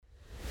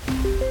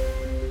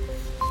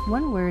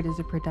One Word is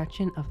a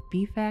production of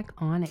BFAC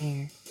On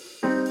Air.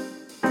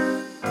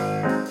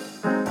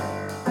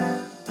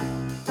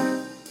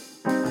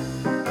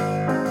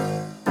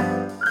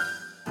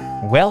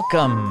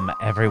 Welcome,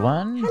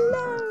 everyone.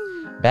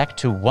 Hello. Back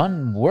to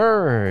One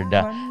Word.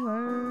 One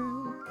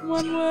word.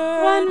 One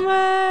word. One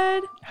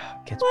word.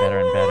 Gets better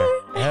and better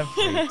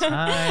every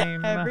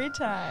time. Every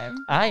time.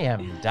 I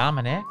am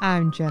Dominic,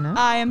 I'm Jenna.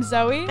 I am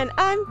Zoe. And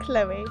I'm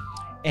Chloe.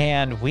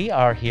 and we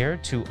are here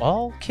to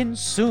all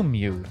consume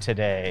you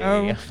today.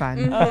 Oh,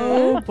 fun.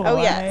 Oh boy.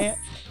 Oh, yes.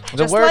 The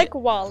Just word, like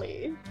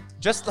Wally.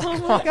 just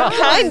like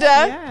Kinda.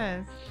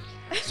 Yes.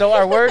 So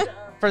our word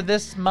for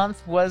this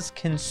month was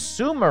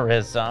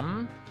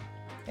consumerism.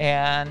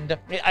 And,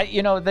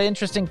 the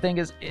interesting thing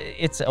is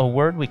it's a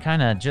word we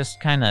kind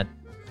of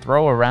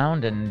throw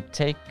around and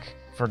take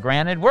for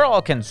granted. We're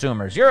all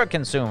consumers. You're a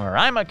consumer.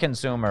 I'm a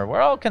consumer.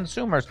 We're all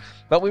consumers.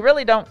 But we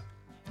really don't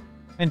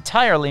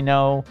entirely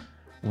know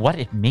what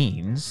it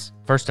means.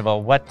 First of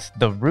all, what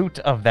the root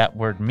of that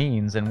word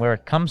means and where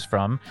it comes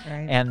from.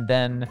 Right. And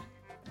then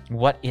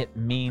what it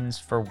means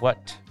for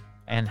what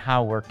and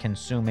how we're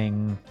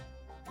consuming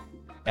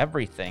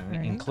everything,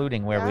 Right.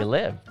 including where we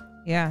live.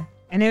 Yeah.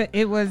 And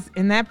it was,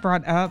 and that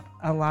brought up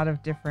a lot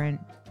of different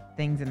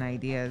things and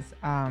ideas.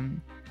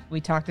 We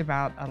talked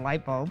about a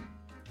light bulb.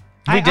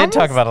 We did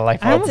talk about a light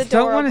I bulb. almost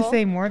don't want to adorable.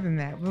 say more than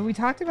that, but we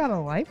talked about a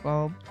light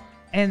bulb.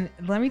 And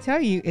let me tell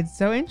you, it's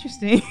so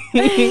interesting.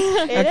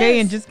 It Okay,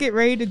 is. and just get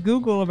ready to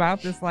Google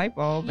about this light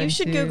bulb. You and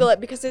should to- Google it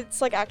because it's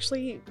like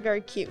actually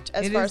very cute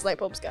as It far is- as light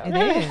bulbs go. It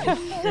is.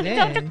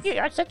 It is.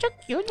 You're such a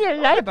cute little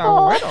Look at the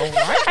little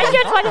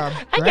light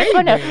bulb.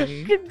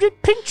 Baby.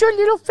 pinch your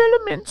little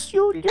filaments.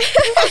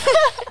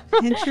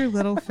 Pinch your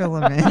little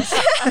filaments.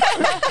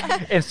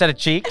 Instead of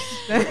cheeks.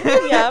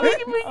 Yeah.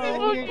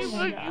 Oh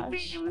my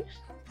gosh.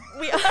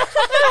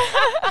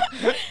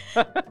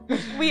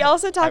 We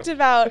also talked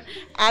about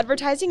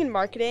advertising and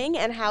marketing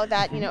and how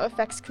that,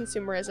 affects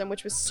consumerism,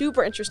 which was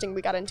super interesting.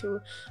 We got into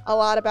a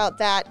lot about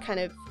that, kind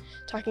of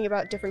talking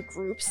about different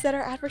groups that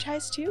are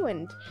advertised to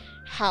and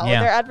how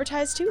Yeah. they're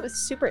advertised to. It was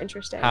super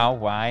interesting. How,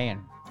 why,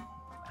 and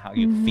how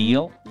you Mhm.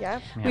 feel. Yeah.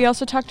 We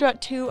also talked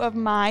about two of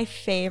my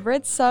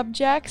favorite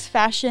subjects,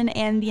 fashion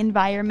and the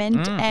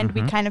environment, and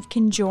we Mhm. kind of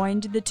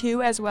conjoined the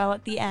two as well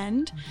at the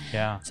end.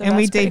 Yeah. So And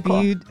we that's pretty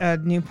cool. debuted a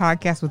new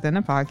podcast within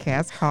a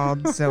podcast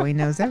called Zoe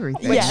Knows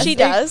Everything. Which Yes, she it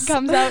does.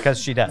 comes out Because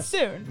she does.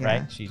 soon. Yeah.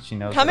 Right? She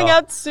knows Coming it all.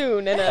 out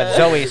soon in a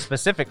Zoe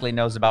specifically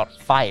knows about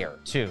fire,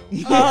 too.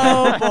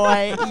 Oh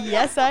boy,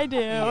 yes I do.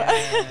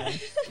 Yes.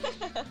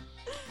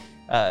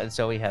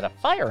 Zoe had a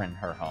fire in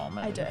her home.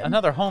 I did.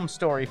 Another home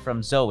story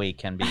from Zoe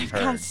can be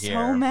heard Got here.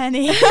 so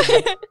many.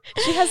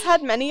 She has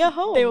had many a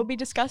home. They will be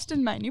discussed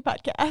in my new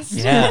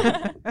podcast.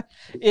 Yeah.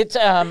 It's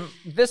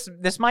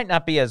this might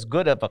not be as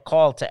good of a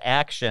call to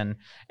action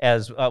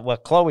as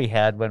what Chloe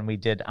had when we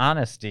did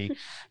honesty,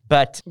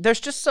 but there's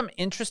just some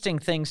interesting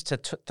things to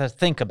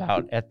think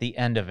about at the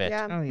end of it.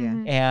 Yeah. Oh, yeah.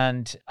 Mhm.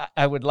 And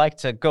I would like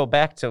to go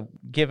back to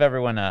give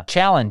everyone a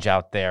challenge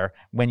out there.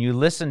 When you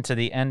listen to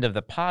the end of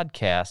the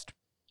podcast,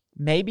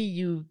 maybe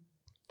you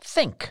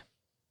think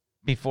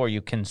before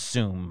you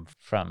consume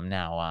from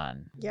now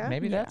on. Yeah.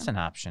 Maybe Yeah. that's an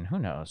option. Who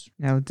knows?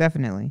 No,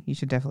 definitely. You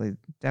should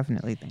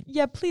definitely think.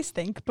 Yeah, please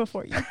think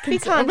before you Be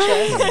consume.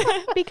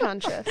 conscious. Be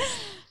conscious.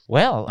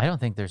 Well, I don't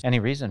think there's any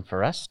reason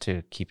for us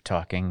to keep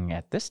talking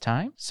at this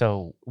time.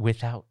 So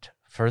without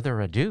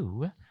further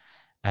ado,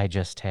 I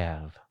just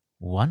have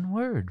one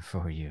word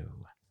for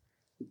you.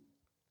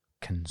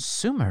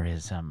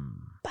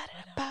 Consumerism.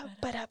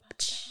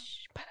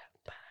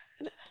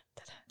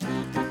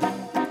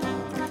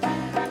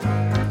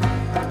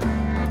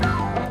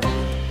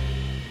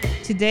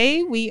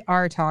 Today we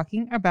are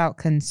talking about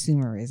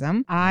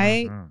consumerism.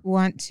 I Mhm.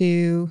 want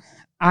to,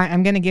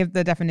 I'm going to give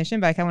the definition,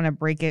 but I kind of want to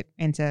break it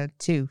into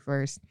two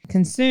first.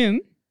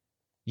 Consume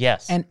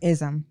Yes. and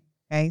ism.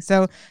 Okay,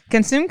 so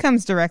consume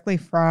comes directly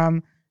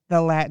from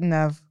the Latin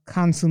of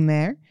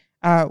consumere,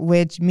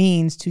 which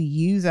means to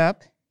use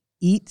up,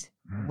 eat,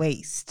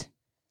 waste.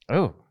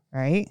 Oh,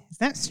 Right? Is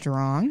that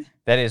strong?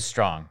 that is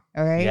strong.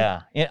 All right.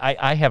 Yeah.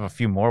 I have a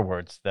few more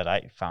words that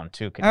I found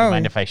too. Can Oh, you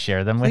mind if I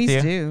share them with Please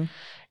you? do.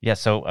 Yeah.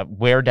 So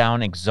wear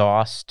down,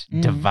 exhaust,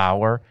 Mhm.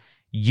 devour,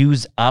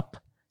 use up,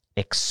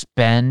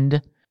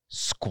 expend,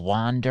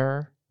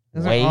 squander,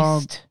 Those are all-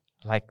 waste.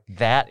 Like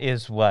that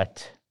is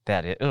what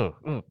that is. Ooh,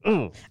 ooh,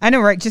 ooh. I know,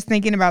 right? Just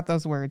thinking about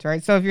those words,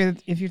 right? So if you're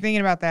thinking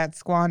about that,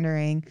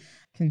 squandering,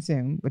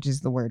 consume, which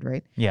is the word,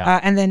 right? Yeah.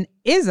 And then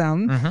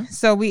ism. Mhm.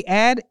 So we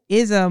add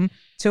ism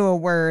to a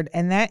word,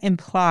 and that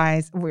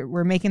implies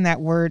we're making that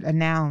word a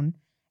noun,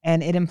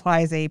 and it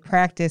implies a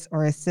practice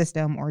or a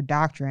system or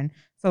doctrine.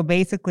 So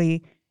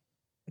basically,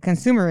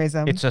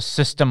 consumerism It's a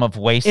system of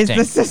wasting. is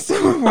the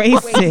system of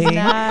wasting.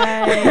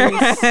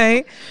 Nice.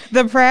 Right?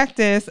 The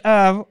practice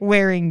of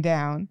wearing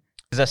down.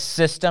 Is a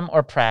system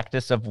or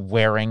practice of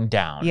wearing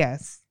down.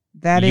 Yes,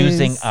 that is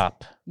using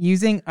up.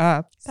 Using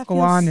up, That feels-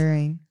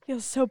 squandering.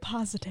 Feels so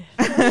positive.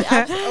 Hey,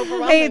 it's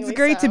Overwhelmingly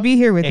great to so. be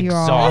here with you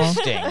all.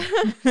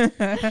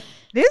 Exhausting.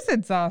 It is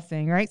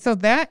exhausting, right? So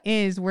that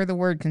is where the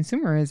word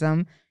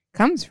consumerism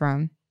comes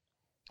from.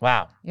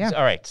 Wow. Yeah.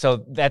 All right.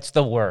 So that's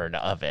the word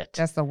of it.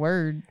 That's the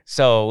word.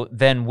 So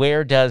then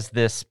where does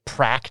this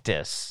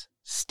practice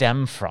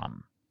stem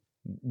from?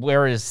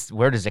 Where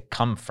does it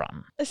come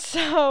from?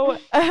 So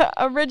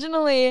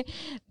originally,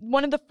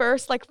 one of the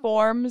first like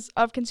forms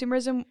of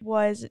consumerism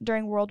was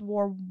during World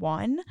War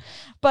One,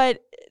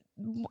 but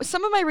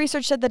some of my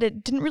research said that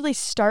it didn't really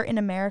start in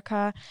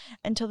America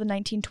until the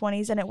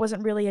 1920s, and it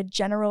wasn't really a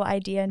general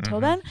idea until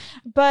then.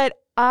 But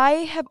I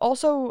have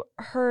also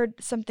heard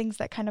some things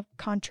that kind of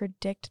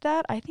contradict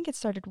that. I think it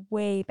started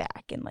way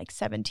back in like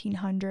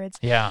 1700s.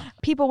 Yeah.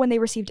 People, when they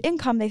received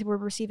income, they were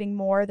receiving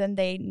more than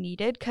they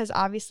needed, because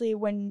obviously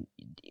when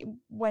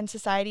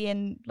society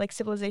and like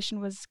civilization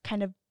was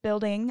kind of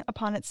building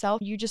upon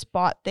itself, you just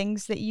bought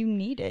things that you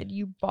needed.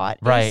 You bought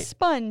a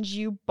sponge,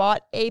 you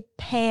bought a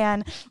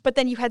pan, but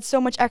then you had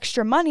so much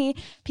extra money,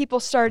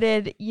 people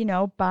started,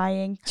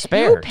 buying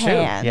Spare, two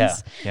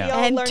pans too. Yeah. We all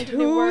and learned a new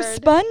two word.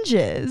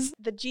 sponges.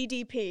 The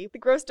GDP, the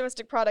gross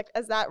domestic product,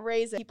 as that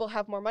raises, people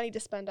have more money to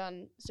spend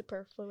on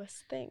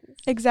superfluous things.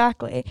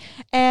 Exactly.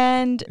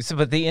 And So,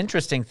 but the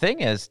interesting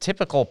thing is,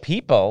 typical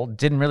people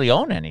didn't really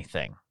own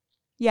anything.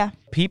 yeah,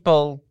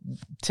 People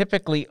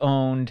typically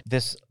owned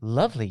this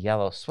lovely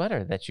yellow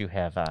sweater that you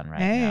have on right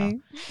now.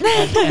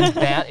 And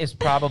that is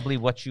probably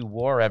what you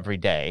wore every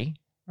day.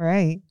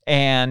 Right.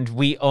 And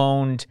we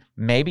owned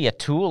maybe a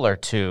tool or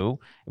two.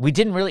 We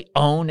didn't really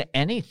own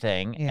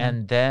anything. Yeah.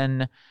 And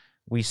then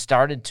we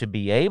started to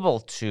be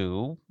able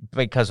to,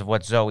 because of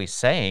what Zoe's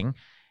saying,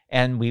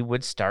 and we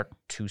would start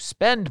to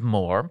spend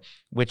more,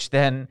 which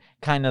then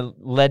kind of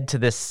led to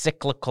this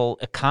cyclical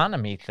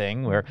economy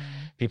thing where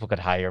people could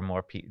hire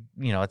more people.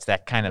 It's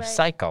that kind of Right.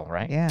 cycle,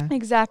 right? Yeah.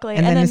 exactly.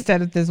 And then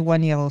instead of this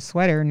one yellow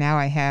sweater, now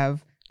I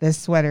have this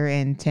sweater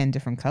in 10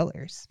 different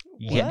colors.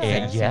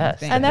 Yes.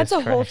 And that's that a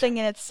is whole correct. thing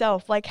in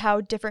itself, like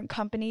how different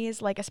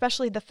companies, like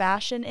especially the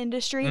fashion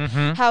industry,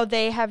 Mhm. how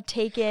they have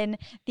taken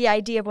the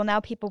idea of, well, now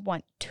people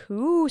want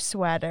two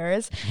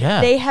sweaters.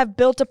 Yeah. They have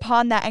built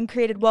upon that and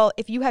created, well,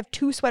 if you have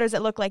two sweaters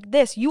that look like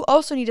this, you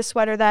also need a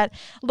sweater that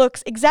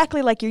looks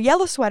exactly like your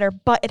yellow sweater,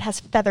 but it has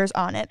feathers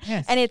on it.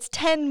 Yes. And it's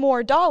 $10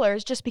 more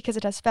just because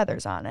it has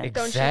feathers on it.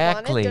 Don't you want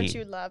Exactly. it? Don't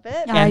you love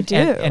it? Yeah. I do.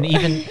 And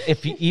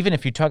even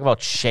if you talk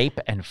about shape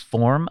and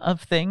form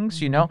of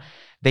things,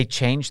 they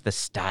changed the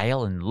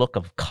style and look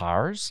of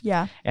cars.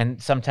 Yeah.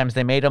 And sometimes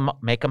they make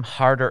them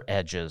harder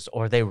edges,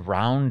 or they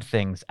round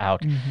things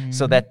out Mm-hmm.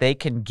 so that they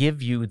can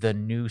give you the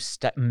new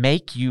stuff,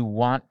 make you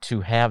want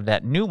to have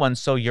that new one,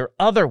 so your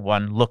other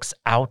one looks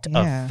out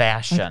Yeah. of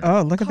fashion.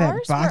 Oh, look at that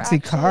Cars were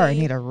boxy car. I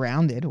actually- need a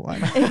rounded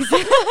one.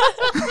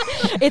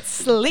 It's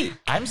sleek.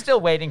 I'm still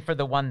waiting for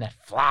the one that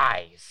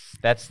flies.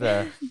 That's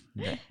the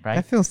right.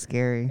 That feels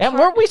scary. And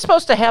weren't we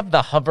supposed to have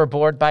the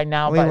hoverboard by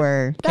now? We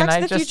were. Can Back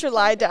I to the just? Future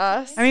lied to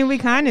us. I mean, we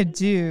kind of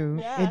do.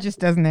 Yeah. It just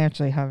doesn't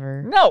actually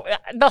hover. No,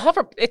 the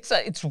hover. It's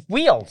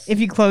wheels. If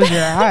you close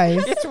your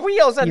eyes. It's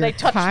wheels and You're they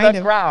touch kind the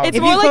of- ground. It's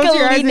If more you like close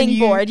your a eyes and leaning you-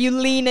 board. You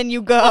lean and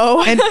you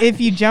go. And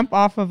if you jump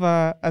off of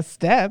a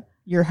step,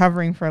 you're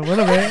hovering for a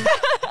little bit.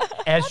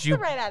 as you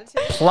the right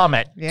attitude.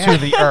 plummet Yeah. to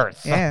the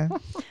earth. Yeah.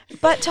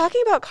 But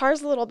talking about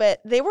cars a little bit,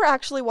 they were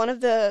actually one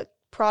of the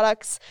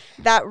products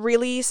that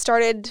really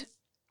started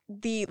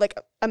the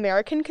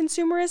American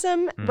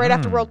consumerism right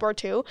after Mm. World War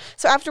II.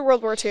 So after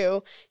World War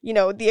II,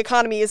 the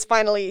economy is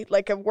finally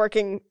like a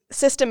working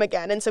system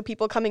again. And so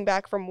people coming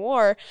back from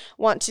war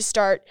want to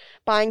start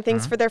buying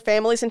things for their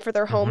families and for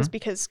their homes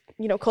because,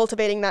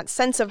 cultivating that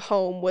sense of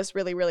home was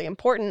really, really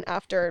important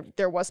after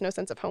there was no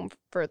sense of home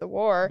for the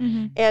war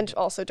and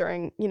also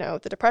during, the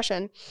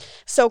Depression.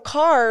 So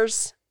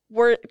cars,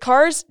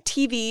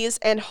 TVs,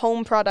 and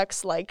home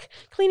products like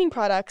cleaning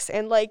products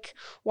and like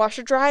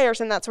washer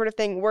dryers and that sort of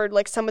thing were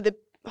like some of the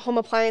home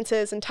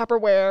appliances and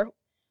Tupperware.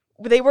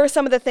 They were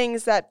some of the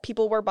things that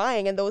people were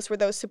buying, and those were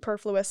those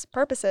superfluous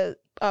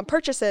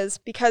purchases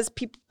because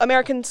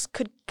Americans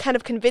could kind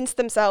of convince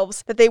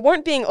themselves that they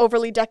weren't being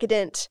overly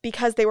decadent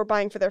because they were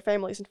buying for their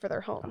families and for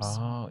their homes.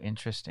 Oh,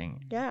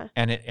 interesting. Yeah.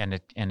 And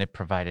it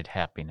provided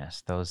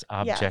happiness. Those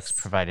objects Yes.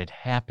 provided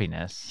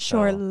happiness. so-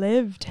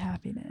 Short-lived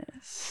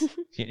happiness.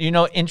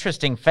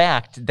 Interesting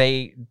fact,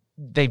 they've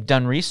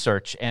done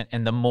research,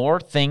 and the more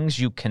things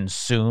you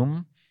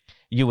consume,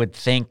 you would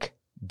think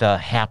the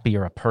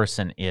happier a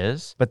person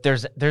is, but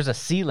there's a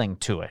ceiling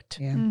to it.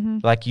 Yeah.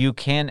 Like you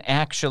can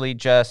actually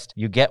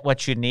you get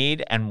what you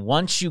need, and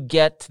once you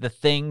get the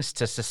things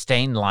to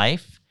sustain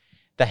life,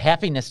 the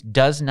happiness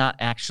does not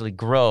actually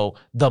grow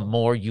the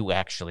more you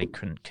actually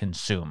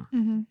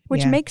consume.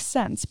 Which Yeah. makes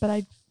sense, but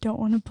I don't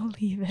want to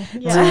believe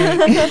it.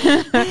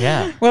 Yeah.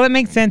 Yeah. Well, it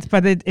makes sense,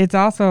 but it's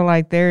also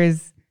like there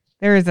is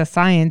a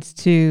science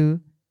to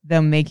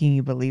them making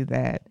you believe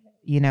that,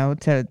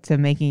 to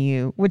making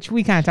you, which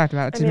we kind of talked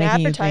about, to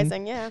making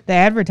advertising, you yeah. think, the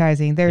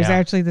advertising. There's Yeah.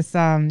 actually this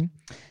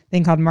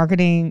thing called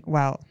marketing.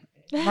 Well,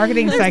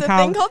 marketing There's a thing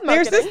psychology. called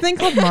There's this marketing.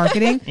 thing called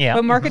marketing, Yeah.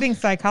 but marketing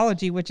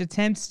psychology, which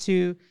attempts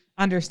to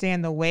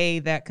understand the way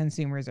that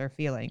consumers are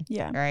feeling.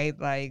 Yeah. Right.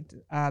 Like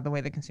the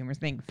way that consumers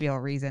think, feel,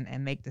 reason,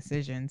 and make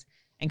decisions,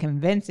 and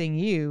convincing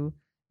you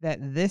that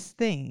this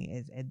thing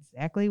is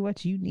exactly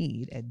what you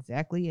need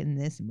exactly in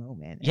this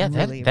moment. Yeah, and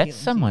really appealing that's to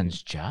you.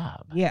 someone's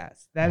job.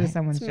 Yes, that is Right?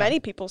 someone's It's job. many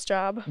people's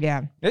job.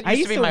 Yeah. It I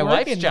used to be my work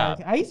wife's in job.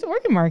 I used to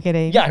work in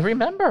marketing. Yeah, I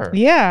remember.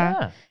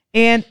 Yeah.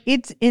 And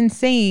it's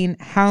insane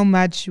how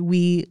much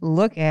we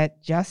look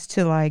at just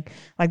to like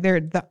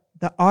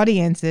the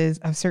audiences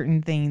of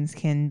certain things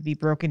can be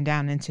broken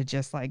down into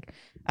just like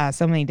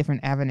so many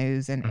different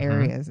avenues and Mhm.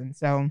 areas. And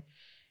so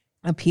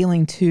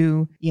appealing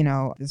to,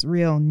 this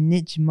real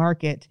niche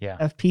market Yeah.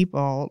 of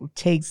people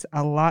takes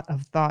a lot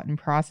of thought and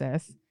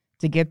process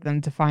to get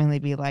them to finally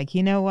be like,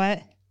 you know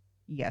what?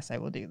 Yes, I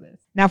will do this.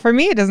 Now, for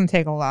me, it doesn't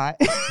take a lot.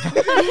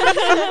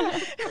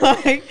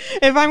 Like,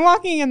 if I'm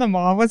walking in the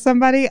mall with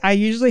somebody, I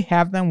usually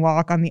have them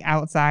walk on the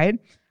outside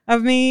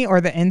of me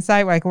or the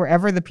inside, like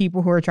wherever the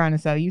people who are trying to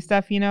sell you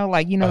stuff, the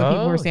people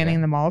who are standing yeah.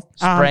 in the malls.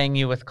 Spraying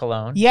you with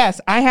cologne. Yes,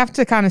 I have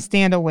to kind of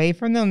stand away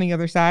from them on the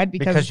other side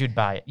because you'd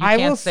buy it. You I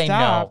can't will say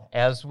stop. no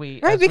as we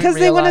right, as we because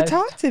they want to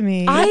realize- talk to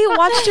me. I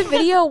watched a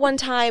video one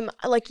time,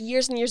 like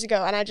years and years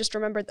ago, and I just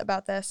remembered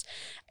about this.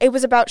 It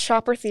was about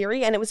shopper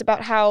theory, and it was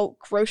about how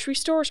grocery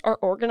stores are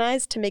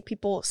organized to make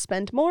people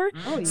spend more.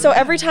 Oh, So yeah.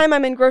 every time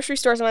I'm in grocery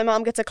stores and my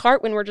mom gets a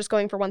cart when we're just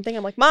going for one thing,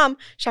 I'm like, Mom,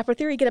 shopper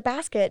theory, get a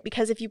basket,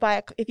 because if you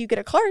get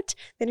a cart,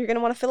 then you're going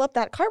to want to fill up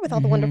that cart with all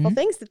the wonderful Mhm.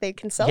 things that they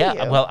can sell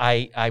Yeah, you. well,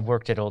 I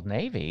worked at Old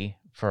Navy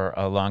for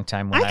a long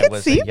time when I I could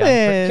was see a young.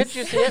 this. Could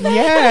you see it?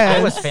 Yes.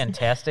 I was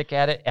fantastic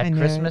at it. I At knew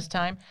Christmas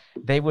time,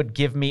 they would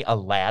give me a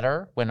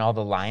ladder when all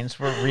the lines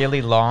were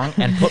really long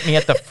and put me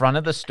at the front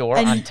of the store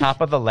And- on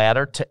top of the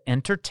ladder to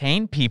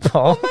entertain people.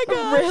 Oh my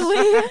god.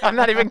 Really? I'm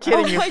not even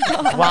kidding Oh you. my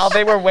gosh. While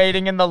they were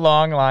waiting in the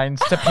long lines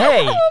to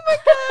pay. Oh my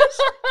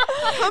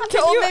gosh. Come to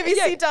Can Old you- Navy,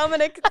 yeah. see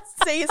Dominic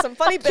say some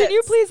funny bits. Can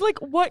you please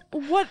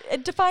what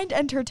defined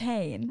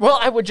entertain? Well,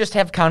 I would just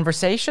have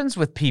conversations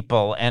with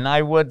people, and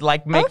I would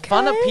like make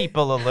fun of Okay.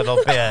 people a little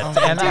bit,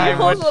 and Do I your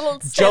whole would little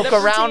joke stand-up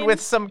around routine?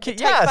 with some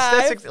kids. Take Yes,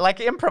 that's five. like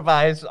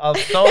improvise a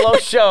solo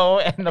show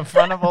in the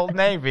front of Old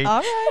Navy All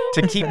right.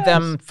 to keep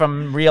them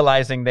from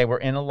realizing they were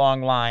in a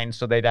long line,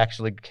 so they'd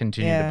actually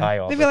continue to buy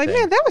all. They'd the be like, things.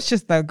 man, that was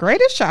just the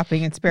greatest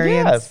shopping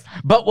experience. Yes.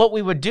 But what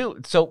we would do,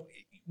 so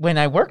when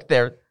I worked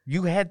there,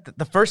 you had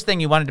the first thing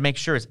you wanted to make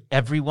sure is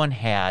everyone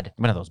had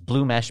one of those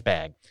blue mesh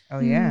bags. Oh,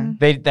 yeah.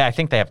 Mm. I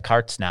think they have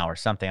carts now or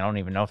something. I don't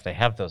even know if they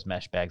have those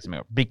mesh bags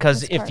anymore.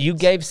 Because What's if you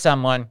carts? gave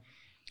someone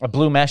a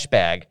blue mesh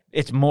bag,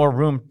 it's more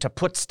room to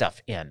put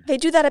stuff in. They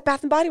do that at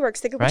Bath and Body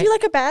Works. They go, would Right? you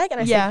like a bag? And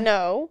I Yeah. said,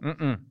 no.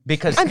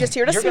 Because I'm just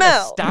here to you're gonna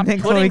smell. Stop I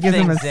think Chloe putting gives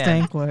him a things in.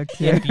 stank look.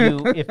 If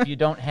too. if you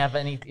don't have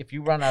any, if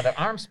you run out of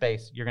arm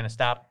space, you're gonna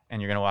stop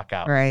and you're gonna walk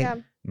out. right. Yeah.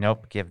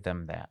 Nope, give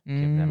them that. Give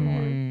them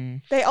more.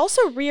 Mm. They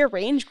also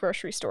rearrange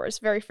grocery stores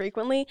very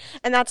frequently,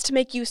 and that's to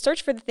make you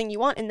search for the thing you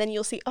want, and then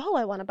you'll see, oh,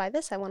 I want to buy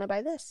this, I want to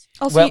buy this.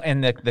 Also, Well,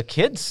 and the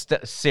kids'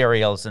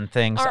 cereals and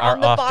things Are are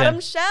on the often bottom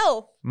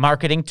shelf.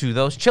 marketing to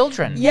those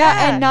children. yeah,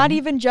 Yeah. and not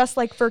even just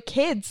like for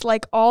kids,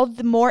 like all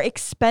the more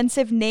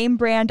expensive name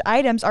brand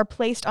items are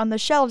placed on the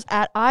shelves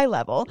at eye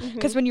level.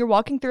 Because when you're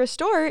walking through a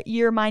store,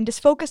 your mind is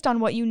focused on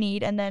what you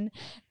need, and then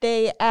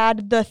they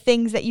add the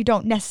things that you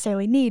don't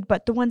necessarily need,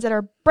 but the ones that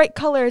are bright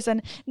colors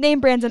and name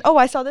brands, and oh,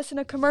 I saw this in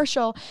a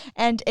commercial,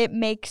 and it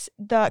makes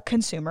the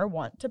consumer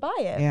want to buy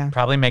it. Yeah.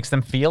 Probably makes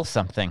them feel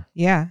something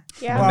Yeah.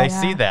 Yeah. when Well, they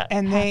see that.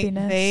 And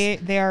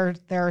Happiness. there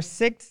are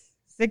six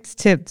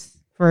tips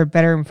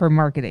for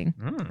marketing.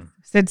 Mm.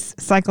 6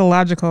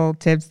 psychological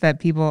tips that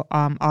people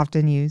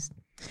often use.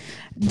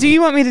 Do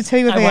you want me to tell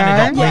you what I they wanna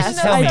know. are? Please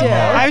Yes, tell I me do. more.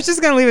 I was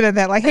just gonna leave it at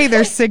that. Like, hey,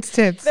 there's 6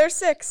 tips. There's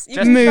 6. You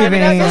Just can find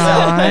moving it the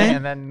out. whole on. thing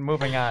and then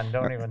moving on.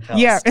 Don't even tell.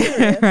 Yeah,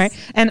 Mysterious. right.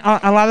 And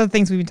a lot of the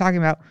things we've been talking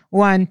about.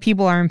 One,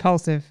 people are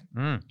impulsive.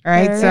 Mm.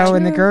 Right. Very So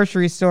in the true.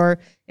 grocery store,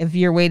 if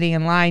you're waiting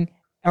in line,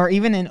 or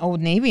even in Old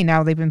Navy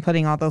now, they've been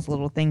putting all those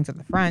little things at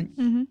the front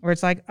Mhm. where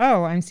it's like,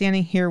 oh, I'm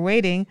standing here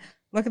waiting.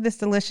 Look at this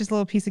delicious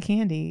little piece of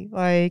candy.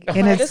 Like,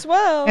 and Might it's as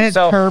well.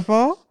 So-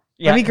 purple.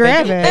 Yeah, Let me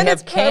grab they, it. They And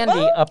have it's candy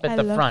purple? up at I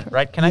the love front, purple.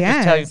 right? Can I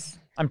just tell you, Yes.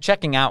 I'm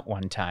checking out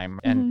one time,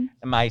 and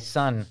Mm-hmm. my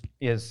son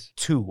is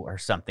 2 or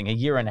something, a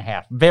year and a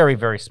half, very,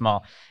 very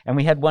small. And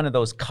we had one of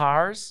those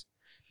cars.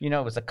 You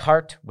know, it was a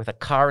cart with a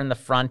car in the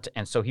front,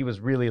 and so he was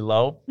really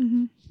low.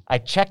 Mhm. I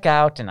check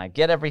out and I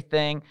get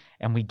everything,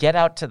 and we get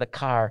out to the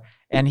car,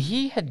 and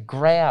he had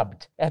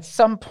grabbed at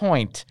some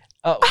point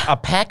a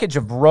package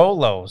of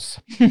Rolos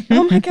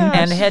Oh my gosh.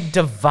 and had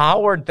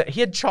devoured he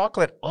had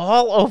chocolate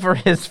all over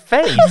his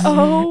face.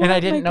 Oh, And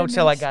I didn't my know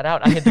till I goodness. got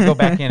out. I had to go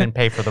back in and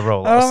pay for the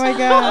Rolos. Oh my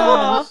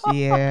gosh.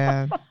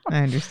 Yeah, I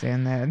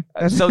understand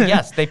that. So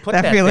yes, they put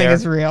that, that feeling there.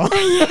 is real.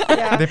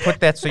 Yeah. They put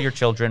that so your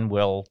children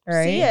will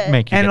Right. See it.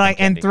 make you And get like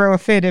the and candy. throw a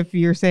fit if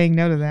you're saying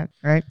no to that,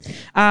 right?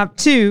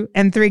 2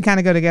 and 3 kind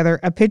of go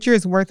together. A picture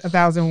is worth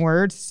 1,000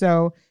 words.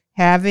 So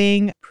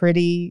having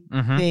pretty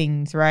Mhm.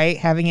 things, right?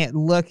 Having it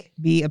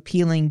be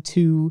appealing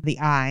to the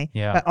eye,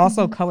 Yeah. but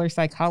also Mhm. color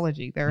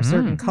psychology. There are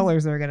certain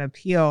colors that are going to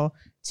appeal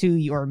to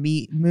your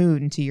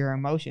mood and to your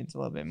emotions a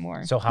little bit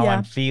more. So how Yeah.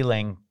 I'm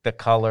feeling, the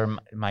color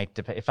might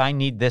depend. If I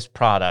need this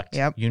product,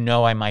 Yep.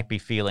 I might be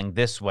feeling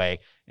this way.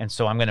 And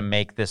so I'm going to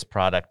make this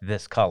product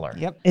this color.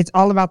 Yep. It's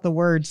all about the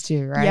words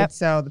too, right? Yep,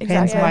 So the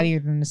pen's exactly. mightier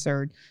than the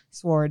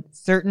sword.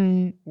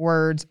 Certain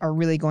words are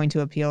really going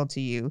to appeal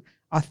to you.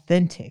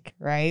 Authentic,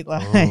 right?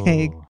 Like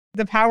Ooh.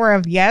 the power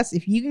of yes.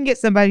 If you can get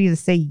somebody to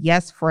say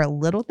yes for a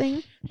little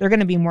thing, they're going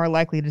to be more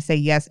likely to say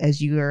yes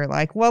as you are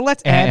like, well,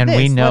 let's add And this.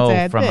 we know let's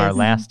add from our this.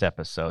 last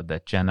episode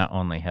that Jenna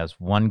only has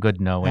one good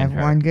no I in have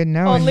her. one good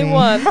no. in Only me.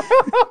 one.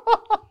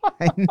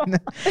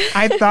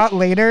 I thought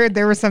later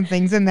there were some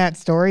things in that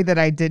story that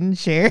I didn't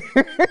share.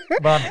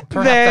 Well, perhaps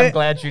I'm That-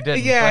 glad you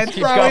didn't. Yeah, Let's it's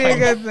keep probably going. a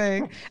good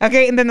thing.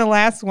 Okay, and then the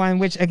last one,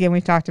 which again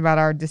we've talked about,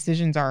 our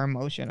decisions are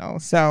emotional.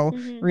 So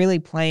Mhm. really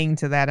playing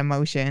to that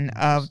emotion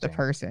of the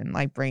Interesting. person,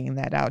 like bringing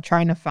that out,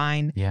 trying to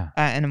find Yeah.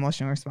 an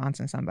emotional response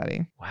in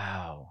somebody.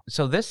 Wow.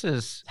 So this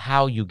is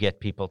how you get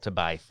people to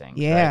buy things.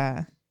 right?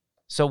 Yeah.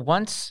 So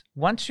once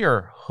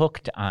you're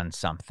hooked on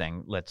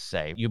something, let's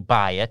say you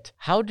buy it,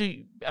 how do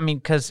you,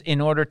 because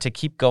in order to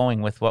keep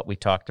going with what we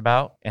talked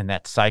about and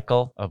that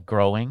cycle of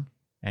growing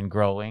and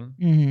growing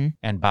Mm-hmm.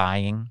 and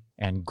buying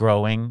and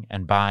growing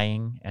and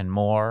buying and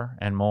more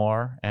and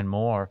more and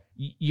more,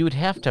 you would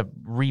have to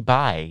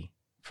rebuy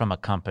from a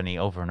company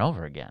over and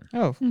over again,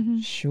 Oh,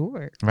 Mhm.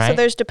 sure. right? So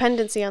there's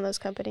dependency on those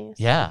companies.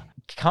 Yeah.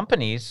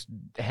 Companies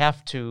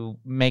have to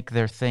make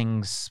their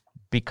things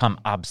become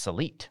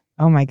obsolete.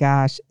 Oh my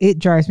gosh, it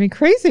drives me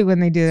crazy when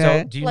they do So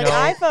that. do you Like know?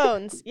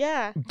 iPhones.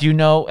 Yeah. Do you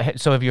know?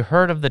 So have you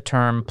heard of the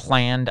term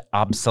planned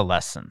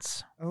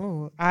obsolescence?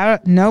 Oh, I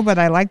don't know, but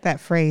I like that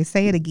phrase.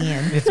 Say it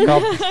again. It's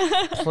called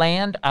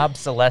planned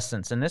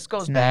obsolescence, and this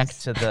goes It's back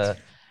nice. to the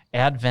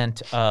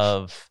advent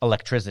of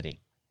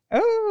electricity.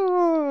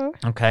 Oh,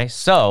 Okay,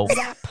 so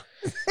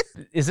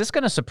is this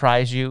going to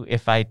surprise you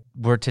if I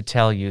were to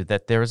tell you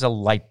that there is a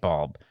light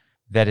bulb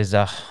that is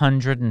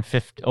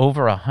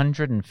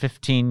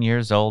 115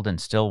 years old and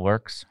still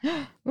works?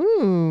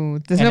 ooh.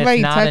 Does and nobody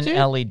it's not touch an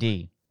it?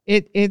 LED.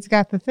 It's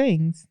got the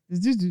things.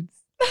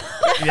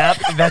 Yep,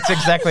 that's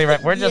exactly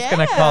right. We're just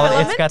going to call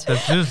Yeah. it, it's got the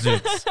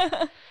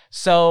zoozoots.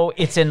 So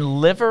it's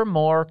in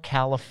Livermore,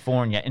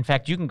 California. In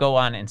fact, you can go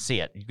on and see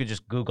it. You could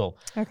just Google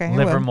Okay. I will.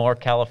 Livermore,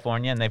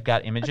 California, and they've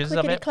got images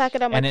of it. Clack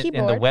it on my And the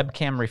keyboard.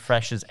 webcam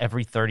refreshes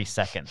every 30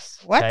 seconds.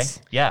 What? Okay?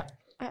 Yeah.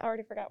 I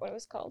already forgot what it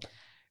was called.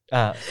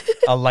 A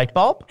light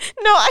bulb?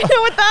 No, I know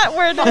what that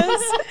word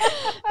is.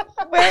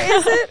 Where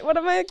is it? What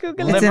am I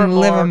googling? It's in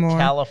Livermore.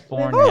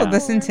 California. Oh, the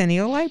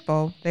Centennial light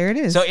bulb. There it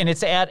is. So, and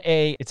it's at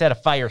a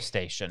fire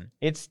station.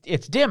 It's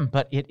dim,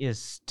 but it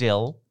is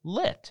still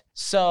lit.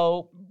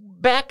 So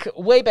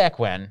way back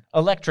when,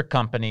 electric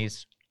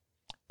companies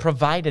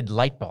provided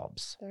light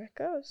bulbs. There it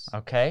goes.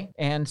 Okay,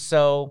 and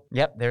so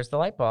there's the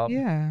light bulb.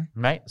 yeah.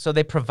 Right. So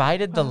they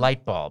provided the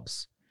light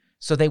bulbs.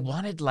 So they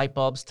wanted light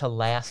bulbs to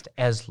last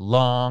as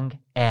long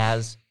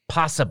as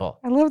possible.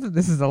 I love that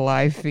this is a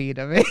live feed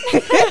of it.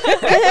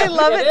 I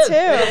love it is. too.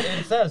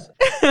 It says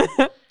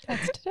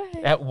That's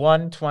today. at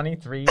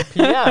 1:23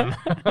 p.m.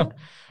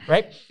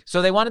 Right?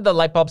 So they wanted the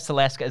light bulbs to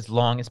last as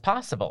long as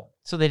possible.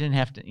 So they didn't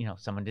have to,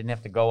 someone didn't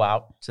have to go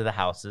out to the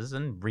houses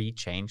and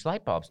rechange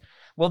light bulbs.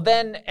 Well,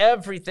 then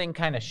everything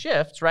kind of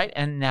shifts, right?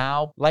 And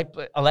now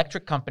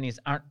electric companies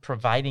aren't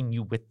providing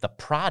you with the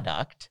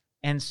product.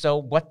 And so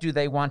what do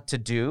they want to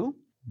do?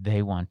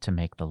 They want to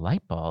make the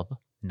light bulb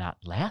not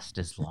last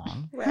as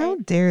long. How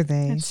dare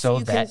they? It's- So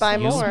You can that buy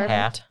you more.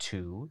 have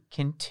to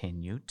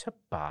continue to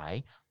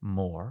buy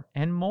more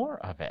and more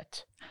of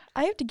it.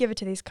 I have to give it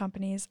to these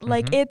companies.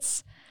 Like, Mhm.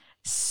 it's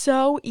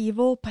so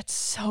evil, but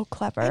so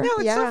clever. I know,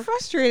 it's Yeah. so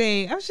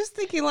frustrating. I was just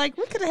thinking, like,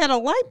 we could have had a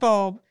light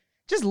bulb.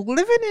 Just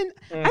living in,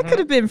 I Mm-hmm. could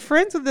have been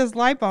friends with this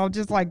light bulb,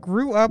 just like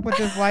grew up with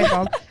this light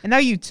bulb. And now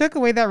you took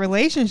away that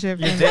relationship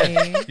You from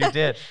did. me. You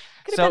did.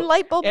 Could have been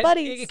light bulb it-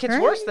 buddies. It gets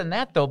Right? worse than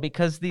that, though,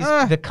 because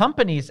the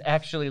companies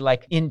actually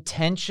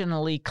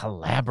intentionally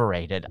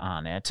collaborated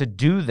on it to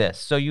do this.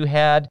 So you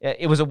had,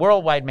 it was a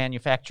worldwide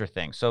manufacture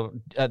thing. So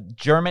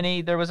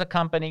Germany, there was a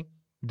company.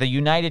 The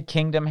United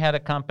Kingdom had a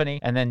company,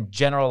 and then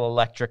General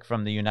Electric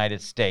from the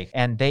United States.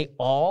 And they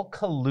all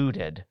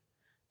colluded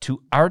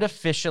to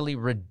artificially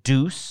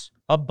reduce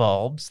a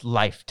bulb's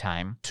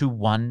lifetime to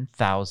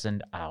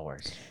 1,000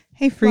 hours.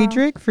 Hey,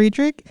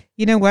 Friedrich,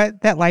 you know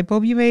what? That light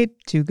bulb you made,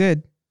 too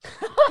good.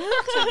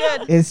 Too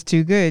good. It's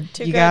too good.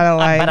 Too You good. gotta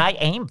like, But I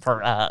aim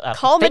for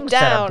Calm it things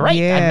that are down. great. I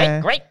Yeah.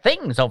 make great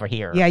things over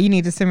here. yeah, you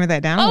need to simmer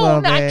that down a Oh,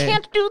 little no, I bit.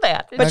 can't do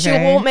that. But you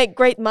Okay. won't make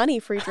great money,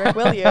 Friedrich,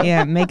 will you?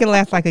 Yeah, make it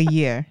last like a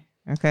year.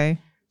 Okay.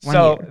 1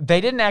 So year.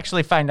 they didn't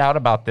actually find out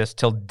about this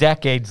till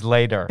decades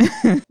later,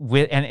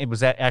 and it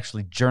was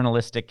actually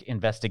journalistic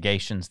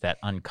investigations that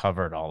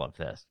uncovered all of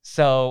this.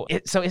 So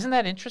isn't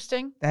that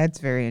interesting? That's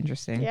very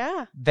interesting.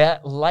 Yeah.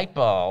 That light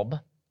bulb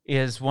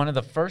is one of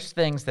the first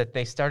things that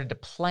they started to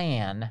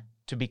plan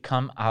to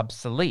become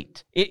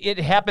obsolete. It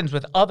happens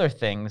with other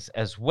things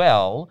as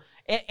well,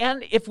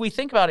 And if we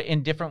think about it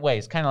in different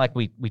ways, kind of like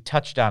we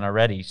touched on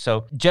already.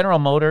 So General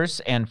Motors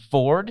and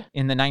Ford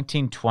in the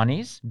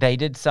 1920s, they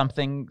did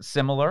something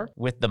similar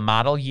with the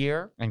model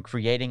year and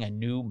creating a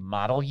new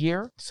model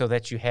year so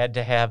that you had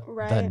to have the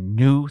Right.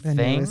 new The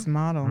thing. newest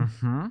model.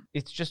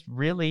 It's just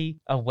really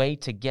a way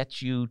to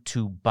get you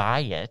to buy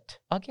it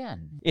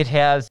again.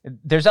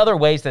 There's other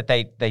ways that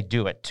they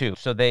do it too.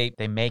 So they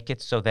make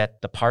it so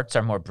that the parts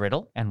are more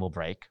brittle and will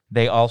break.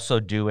 They also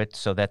do it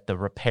so that the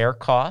repair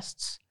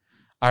costs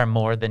are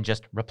more than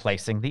just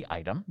replacing the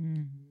item,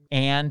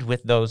 and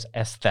with those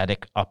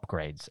aesthetic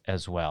upgrades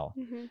as well.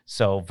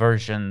 So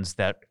versions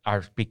that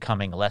are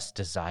becoming less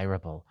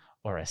desirable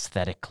or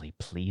aesthetically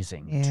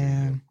pleasing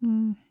to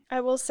you.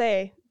 I will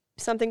say,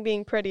 something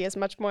being pretty is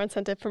much more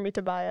incentive for me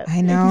to buy it.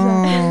 I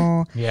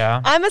know.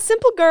 Yeah. I'm a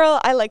simple girl.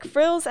 I like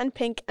frills and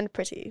pink and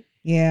pretty.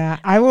 Yeah,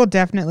 I will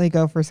definitely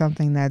go for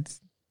something that's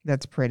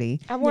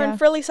pretty. I'm wearing Yeah.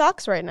 frilly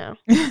socks right now.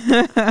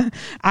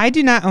 I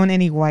do not own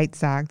any white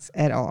socks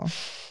at all.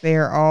 They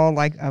are all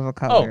like of a Oh,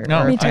 color no.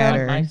 or a Me too.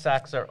 pattern. My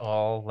socks are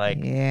all like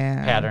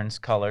Yeah. patterns,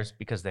 colors,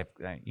 because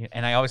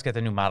and I always get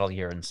the new model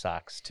year in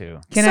socks too.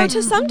 Can so I?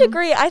 to some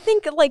degree, I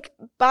think like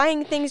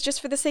buying things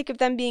just for the sake of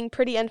them being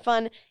pretty and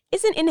fun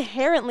isn't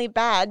inherently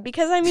bad,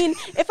 because I mean,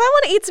 if I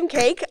want to eat some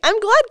cake, I'm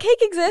glad cake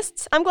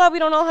exists. I'm glad we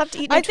don't all have to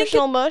eat I think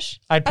nutritional mush.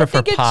 I'd I prefer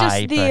think it's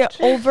pie, just the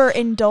but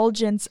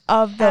overindulgence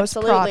of those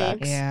Absolutely.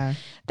 products. Yeah.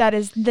 That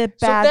is the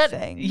bad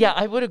thing. Yeah,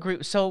 I would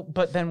agree. So,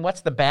 but then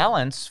what's the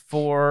balance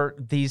for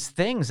these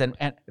things and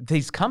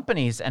these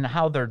companies and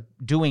how they're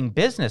doing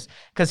business?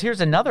 Because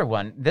here's another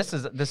one.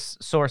 This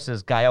source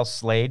is Giles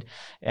Slade,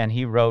 and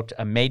he wrote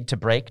a Made to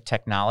Break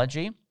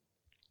Technology,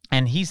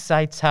 and he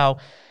cites how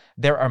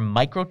there are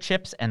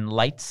microchips and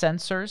light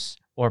sensors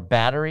or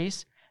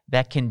batteries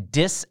that can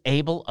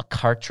disable a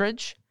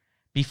cartridge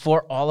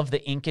before all of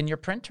the ink in your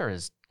printer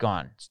is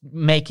gone,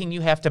 making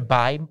you have to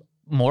buy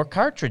more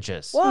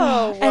cartridges.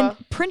 Whoa. And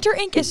printer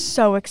ink is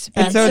so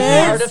expensive. so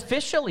Yes.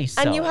 Artificially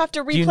so. And you have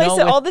to Do you replace know it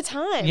with- all the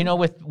time. You know,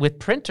 with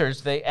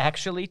printers, they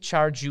actually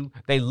charge you,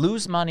 they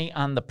lose money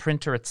on the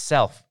printer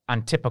itself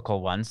on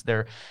typical ones.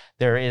 There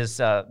is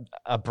a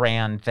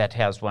brand that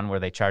has one where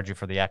they charge you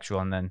for the actual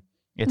and then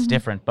it's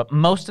different. But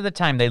most of the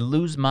time they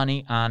lose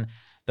money on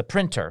the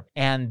printer,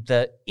 and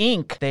the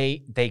ink,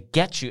 they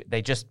get you,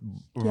 they just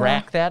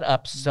rack that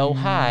up so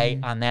high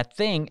on that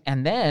thing,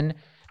 and then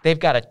they've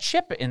got a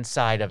chip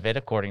inside of it,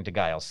 according to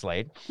Giles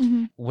Slade,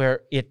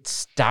 where it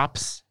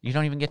stops. You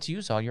don't even get to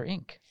use all your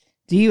ink.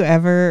 Do you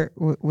ever,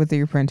 with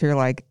your printer,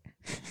 like,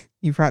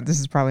 this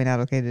is probably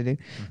not okay to do,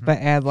 but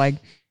add like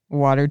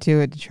water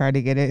to it to try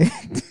to get it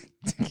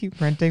to keep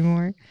printing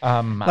more?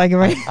 Like,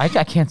 if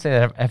I can't say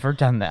that I've ever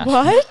done that.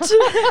 What?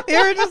 you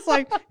ever just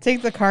like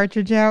take the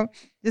cartridge out,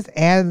 just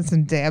add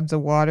some dabs of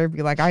water,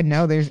 be like, I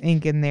know there's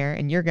ink in there,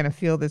 and you're gonna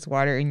feel this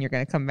water, and you're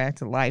gonna come back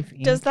to life.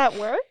 Ink. Does that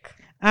work?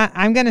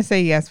 I'm gonna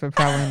say yes, but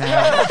probably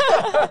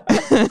not.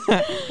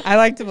 I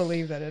like to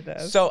believe that it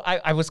does. So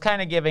I was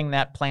kind of giving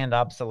that planned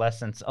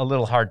obsolescence a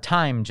little hard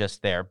time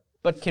just there.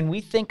 But can we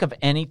think of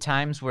any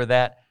times where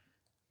that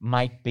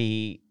might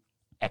be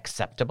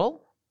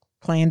acceptable?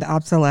 Planned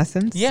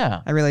obsolescence.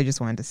 Yeah. I really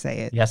just wanted to say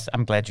it. Yes,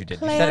 I'm glad you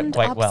did. You said it Planned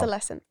quite well.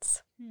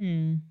 obsolescence.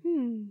 Hmm.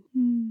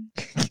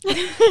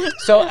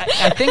 So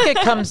I think it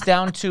comes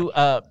down to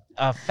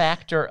a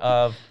factor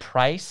of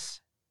price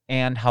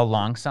and how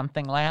long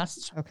something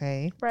lasts.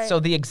 Okay. Right. So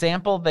the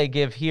example they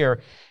give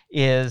here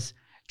is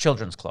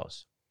children's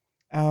clothes.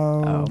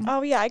 Oh.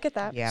 Oh yeah, I get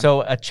that. Yeah.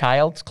 So a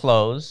child's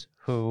clothes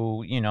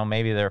who,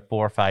 maybe they're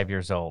 4 or 5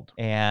 years old.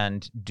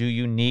 And do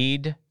you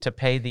need to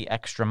pay the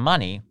extra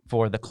money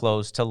for the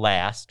clothes to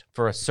last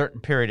for a certain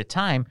period of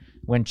time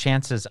when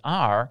chances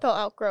are They'll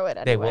outgrow it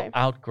they anyway. will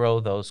outgrow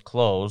those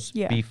clothes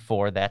Yeah.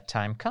 before that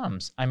time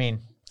comes? I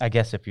mean, I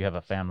guess if you have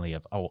a family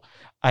of,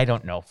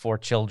 4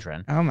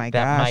 children. Oh my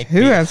that gosh. might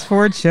Who be- has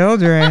 4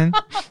 children?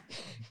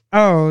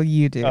 Oh,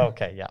 you do.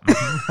 Okay,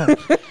 yeah.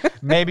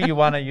 Maybe you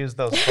want to use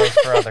those clothes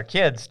for other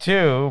kids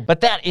too,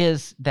 but that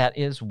is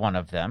one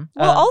of them.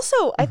 Well,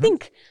 also, I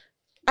think,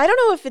 I don't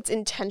know if it's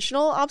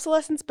intentional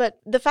obsolescence, but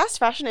the fast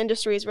fashion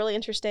industry is really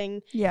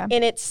interesting Yeah.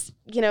 in its,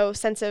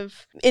 sense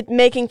of it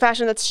making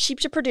fashion that's cheap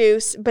to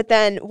produce, but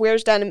then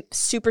wears down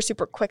super,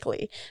 super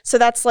quickly. So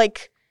that's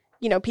like,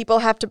 people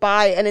have to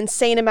buy an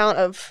insane amount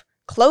of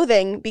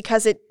clothing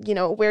because it,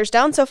 wears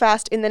down so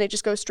fast, and then it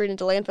just goes straight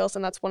into landfills.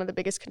 And that's one of the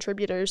biggest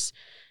contributors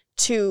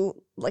to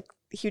like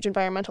huge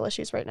environmental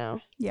issues right now.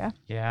 Yeah.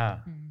 Yeah.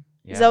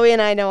 Zoe and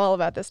I know all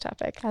about this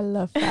topic. I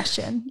love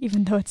fashion,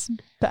 even though it's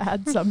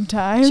bad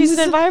sometimes. She's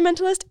an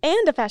environmentalist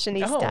and a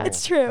fashionista. Oh,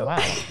 It's true.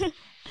 Wow.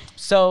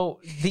 So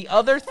the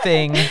other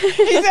thing,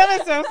 He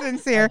sounded so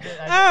sincere.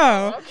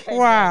 Oh, Okay,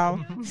 wow.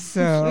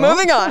 So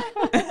Moving on.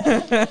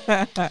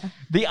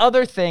 the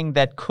other thing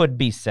that could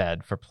be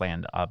said for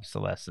planned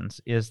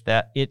obsolescence is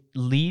that it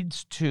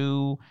leads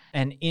to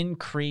an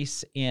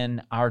increase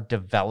in our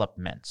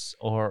developments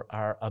or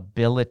our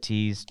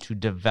abilities to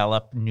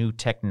develop new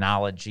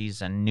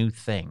technologies and new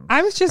things.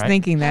 I was just right?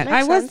 thinking That that. I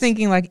makes was sense.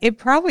 thinking like it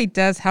probably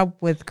does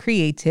help with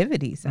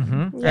creativity. Some,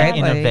 Mhm. Yeah. right?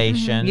 Like,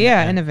 Innovation.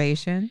 yeah, and-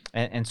 innovation.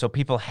 And so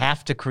people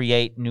have to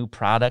create new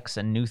products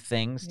and new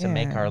things to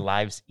make Yeah. our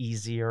lives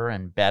easier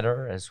and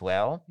better as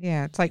well.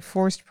 Yeah, it's like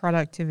forced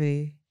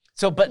productivity.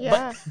 So, but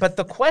Yeah. but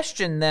the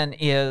question then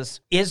is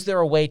there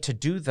a way to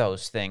do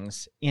those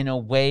things in a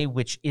way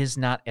which is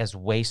not as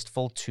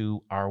wasteful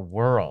to our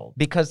world?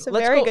 Because It's a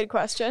let's very go, good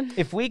question.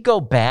 if we go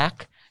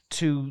back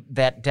to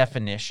that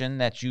definition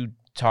that you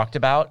talked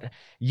about,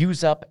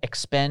 use up,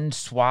 expend,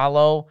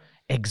 swallow,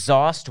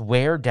 exhaust,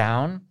 wear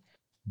down,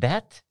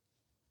 that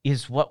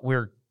is what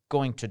we're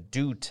going to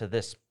do to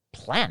this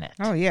planet.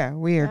 Oh yeah,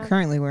 we are Yeah.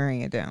 currently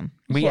wearing it down.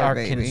 We Poor are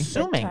baby.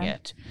 consuming Big time.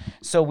 it.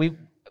 So we've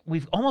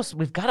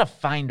got to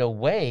find a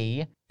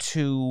way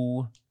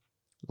to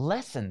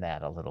lessen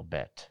that a little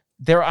bit.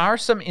 There are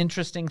some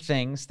interesting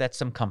things that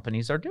some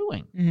companies are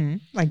doing.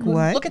 Like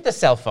what? Look at the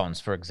cell phones,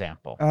 for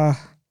example.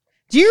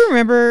 Do you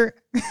remember?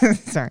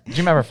 Sorry. Do you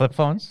remember flip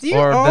phones Do you,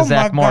 or oh the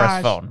Zach my Morris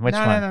gosh. phone? Which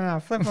no, one? No.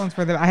 Flip phones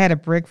for I had a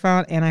brick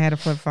phone and I had a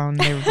flip phone.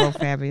 They were both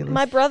fabulous.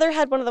 My brother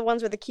had one of the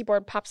ones where the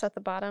keyboard pops out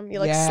the bottom. You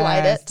like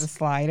slide Yes, it. The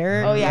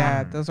slider. Oh,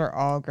 yeah. Those are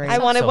all great. I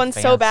sounds wanted so one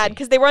so bad fancy.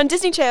 because they were on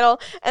Disney Channel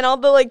and all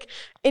the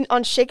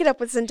on Shake It Up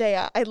with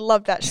Zendaya. I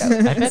love that show. I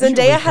bet you we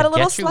Zendaya had a could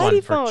little get you one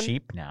slidey for phone.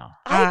 cheap now.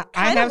 I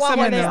I kind of have want some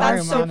one in of the those. That's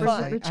room. so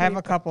honestly. fun. I have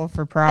a couple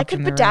for props. I could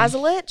in the room.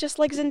 bedazzle it just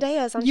like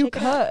Zendaya's on You Shake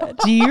It Up. could.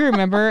 Do you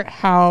remember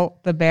how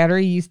the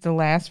battery used to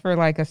last for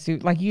like a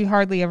suit? Like you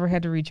hardly ever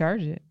had to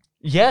recharge it.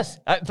 Yes,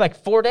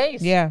 like 4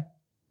 days. Yeah.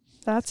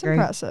 That's Great.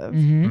 impressive.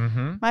 Mm-hmm.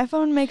 Mm-hmm. My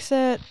phone makes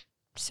it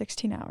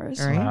 16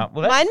 hours. All right.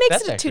 Mine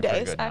makes it 2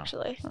 days,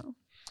 actually.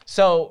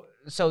 So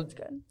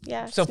Good.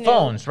 Yeah. So it's new.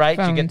 phones, right?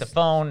 You get the Phones.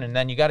 phone, and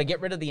then you got to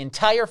get rid of the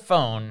entire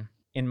phone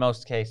in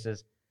most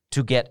cases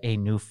to get a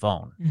new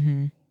phone.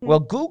 Mm-hmm. Well,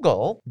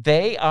 Google,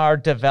 they are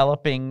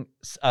developing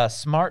a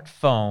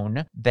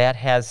smartphone that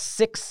has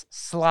 6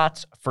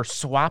 slots for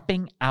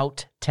swapping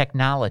out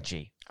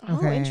technology Oh,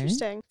 Okay.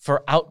 interesting.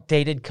 for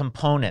outdated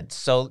components.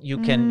 So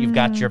you've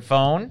got your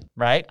phone,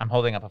 right? I'm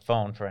holding up a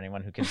phone for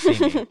anyone who can see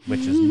me, which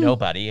is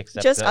nobody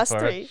except Just us for-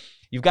 3.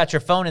 You've got your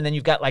phone, and then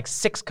you've got like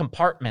 6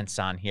 compartments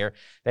on here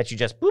that you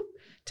just boop,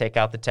 take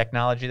out the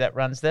technology that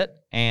runs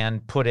that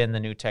and put in the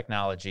new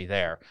technology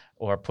there,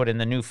 or put in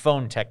the new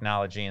phone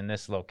technology in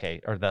this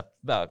locate, or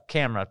the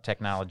camera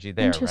technology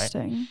there, right?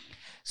 Interesting.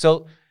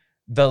 So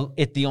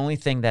the only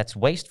thing that's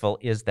wasteful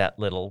is that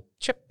little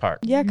chip part.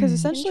 Yeah, because Mm.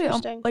 essentially,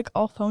 Interesting. like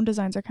all phone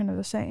designs are kind of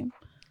the same.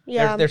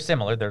 Yeah. They're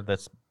similar. They're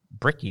this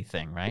bricky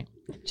thing, right?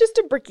 just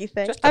a bricky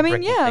thing. Just a I mean,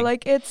 bricky yeah, thing.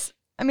 like it's.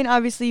 I mean,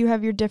 obviously you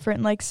have your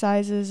different like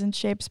sizes and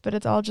shapes, but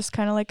it's all just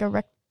kind of like a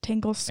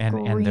rectangle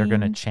screen. And they're going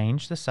to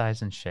change the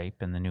size and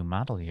shape in the new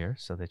model year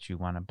so that you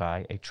want to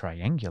buy a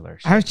triangular.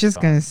 I was shaped just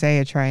phone. going to say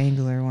a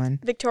triangular one.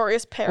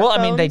 Victorious pair. Well,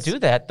 I mean, they phones. do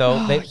that though.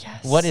 Oh, They,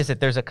 yes. What is it?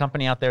 There's a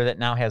company out there that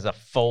now has a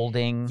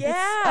folding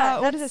Yeah.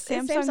 what is it, it's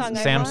Samsung's Samsung. new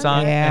I want.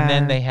 Samsung, and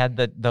then Yeah. they had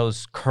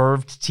those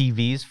curved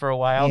TVs for a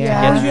while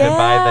Yeah. to get you to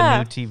buy Yeah. the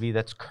new TV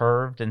that's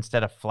curved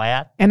instead of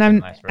flat. And It's a I'm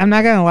nice I'm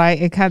not version. gonna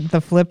lie, the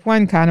flip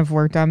one kind of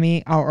worked on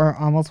me, or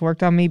almost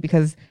worked on me,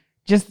 because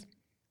just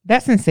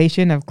that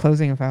sensation of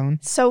closing a phone.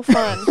 So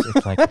fun.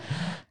 It's like,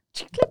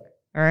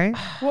 All right.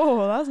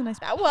 Whoa, that was a nice.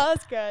 that was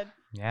good.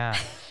 yeah.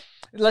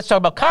 Let's talk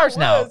about cars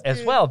now was as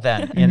good. well.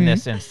 Then in Mhm.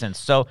 this instance,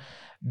 so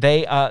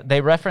they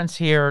reference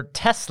here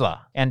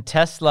Tesla, and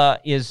Tesla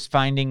is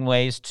finding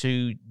ways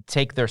to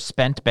take their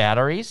spent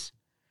batteries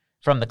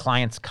from the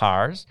client's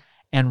cars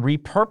and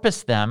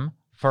repurpose them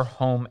for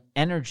home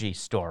energy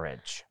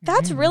storage.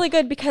 That's really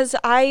good because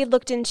I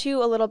looked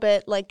into a little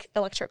bit like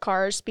electric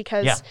cars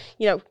because,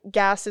 Yeah.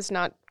 gas is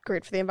not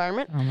great for the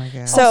environment. Oh my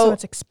god. So Also,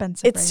 it's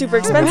expensive. it's right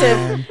super now.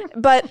 expensive.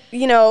 But,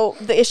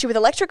 the issue with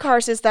electric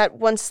cars is that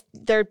once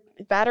their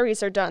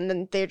batteries are done,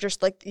 then they're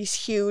just like these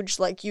huge,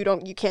 like you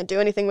can't do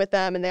anything with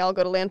them and they all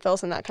go to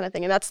landfills and that kind of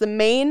thing. And that's the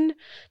main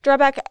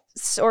drawback,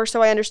 or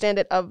so I understand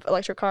it, of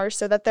electric cars.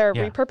 So that they're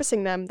Yeah.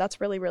 repurposing them, that's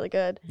really, really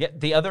good. Yeah,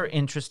 the other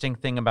interesting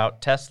thing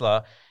about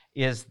Tesla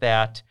is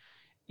that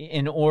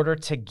in order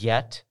to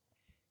get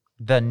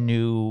the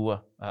new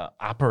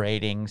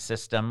operating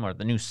system or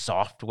the new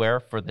software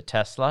for the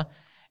Tesla,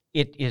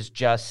 it is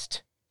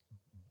just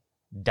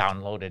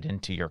downloaded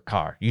into your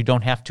car. You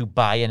don't have to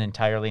buy an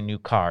entirely new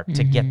car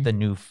to get Mhm. the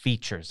new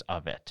features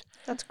of it.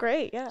 That's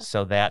great. Yeah.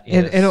 So that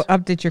is It'll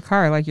update your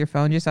car like your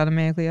phone just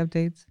automatically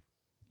updates.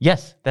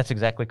 yes, that's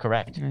exactly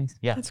correct. Nice.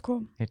 Yeah, That's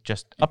cool. it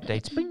just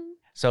updates. Bing.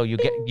 So you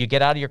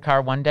get out of your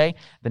car one day,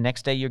 the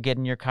next day you're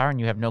getting in your car and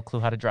you have no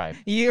clue how to drive.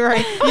 You're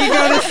right. You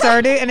go to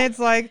start it and it's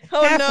like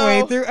Oh,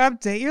 halfway no. through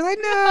update. You're like,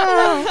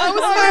 no. I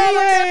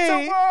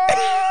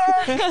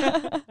was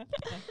no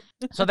way.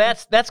 So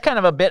that's kind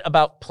of a bit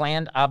about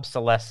planned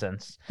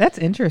obsolescence That's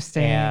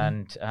interesting.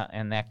 and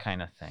that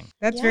kind of thing.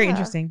 That's very Yeah.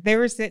 interesting. There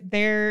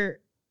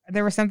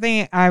was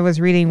something I was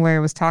reading where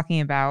it was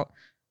talking about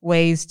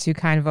ways to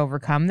kind of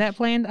overcome that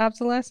planned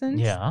obsolescence.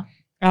 Yeah.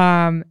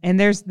 And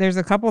there's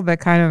a couple that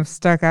kind of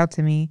stuck out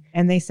to me,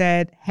 and they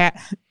said,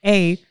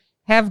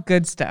 have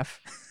good stuff.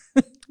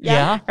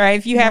 Yeah. All right,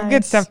 if you have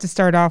good Nice. stuff to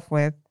start off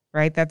with,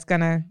 right, that's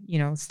gonna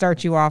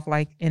start you off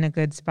like in a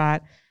good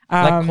spot.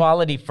 Like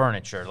quality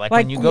furniture. Like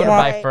when like you go to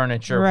buy Right.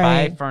 furniture,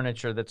 Right. buy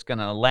furniture that's going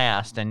to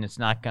last and it's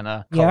not going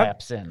to Yep.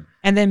 collapse in.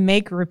 and then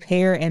make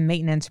repair and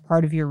maintenance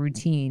part of your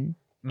routine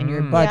and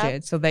your Mm.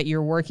 budget, so that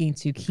you're working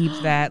to keep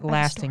that I have a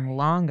lasting story.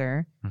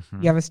 longer.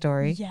 Mhm. You have a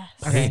story? Yes.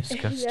 Okay.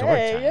 Please, good story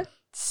Yay. time.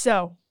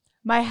 So,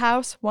 my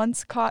house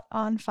once caught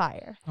on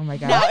fire. Oh my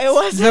god. No, it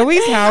wasn't.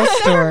 Zoe's house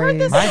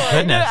stories. My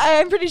goodness.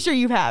 I'm pretty sure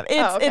you have.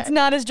 It's okay.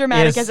 not as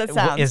dramatic as it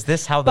sounds. Is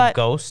this how the But-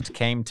 ghost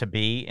came to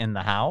be in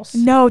the house?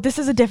 No, this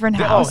is a different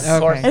Oh, house. of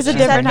course. Okay. It's a She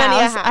different said many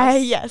a house.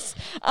 house. Yes.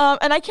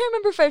 And I can't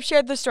remember if I've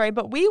shared the story,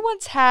 but we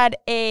once had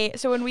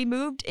so when we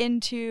moved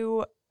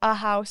into a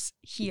house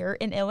here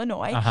in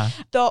Illinois, Uh-huh.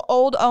 the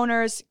old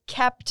owners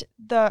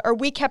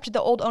we kept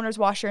the old owner's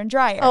washer and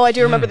dryer. Oh, I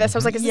do remember this. I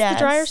was like, is this the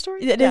dryer Yes,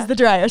 story? It is the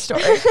dryer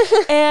story.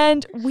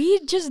 And we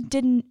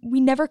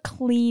never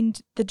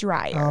cleaned the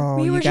dryer. Oh,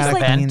 we you were just gotta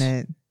like, clean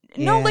it.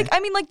 no, Yeah. like, I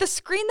mean, like the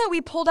screen that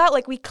we pulled out,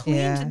 like we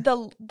cleaned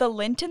the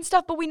lint and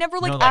stuff, but we never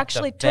like No, the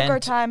actually took our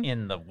vent time.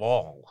 in the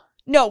wall.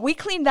 No, we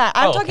cleaned that.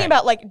 I'm Oh, talking okay.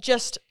 about like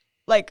just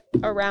like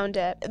Around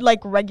it.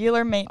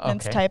 regular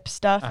maintenance Okay. type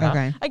stuff. Uh-huh.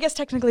 Okay. I guess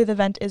technically the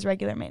vent is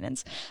regular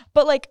maintenance,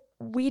 but like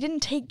we didn't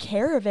take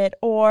care of it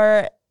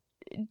or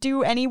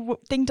do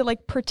anything to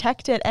like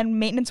protect it, and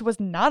maintenance was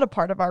not a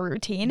part of our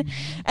routine.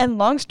 And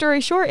long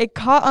story short, it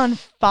caught on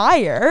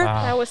fire.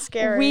 Wow. That was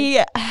scary.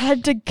 We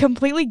had to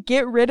completely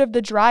get rid of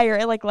the dryer.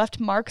 It like left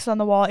marks on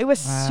the wall. It was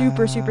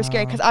super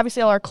scary because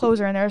obviously all our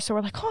clothes are in there. So we're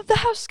like, oh, the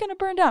house is gonna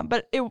burn down.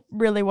 But it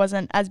really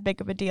wasn't as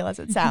big of a deal as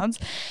it sounds.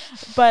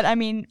 But I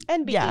mean,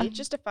 NBD, yeah,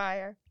 just a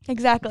fire.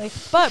 exactly.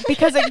 But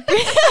because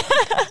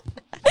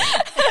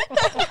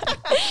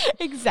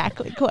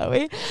exactly,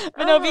 Chloe.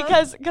 But no,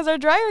 because our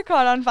dryer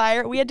caught on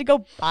fire, we had to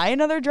go buy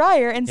another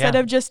dryer instead Yeah.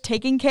 of just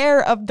taking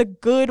care of the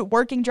good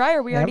working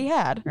dryer we Yep. already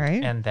had.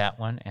 Right. And that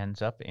one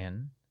ends up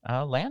in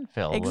a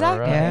landfill.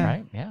 Exactly. Yeah.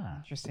 Right? Yeah.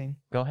 Interesting.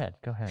 Go ahead.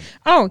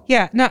 Oh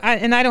yeah, no, I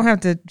don't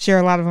have to share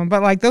a lot of them,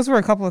 but like those were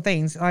a couple of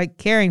things, like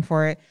caring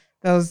for it,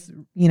 those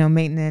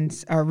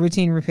maintenance or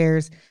routine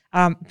repairs,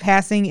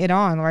 passing it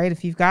on, right?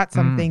 If you've got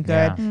something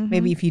good, yeah.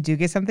 maybe if you do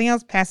get something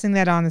else, passing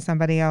that on to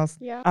somebody else.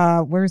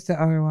 Yeah. Where's the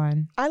other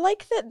one? I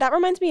like that. That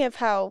reminds me of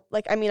how,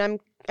 like, I mean,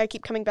 I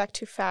keep coming back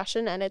to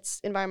fashion and its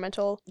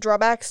environmental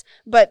drawbacks,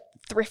 but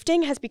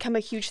thrifting has become a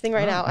huge thing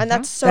right now, and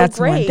that's so That's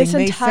one great. thing This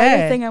they entire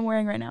said. thing I'm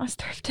wearing right now is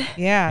thrifted.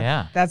 Yeah,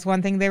 Yeah. that's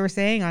one thing they were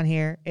saying on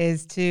here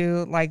is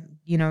to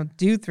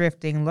do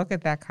thrifting, look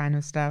at that kind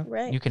of stuff.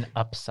 Right. You can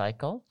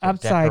upcycle for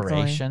Upcycling,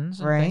 decorations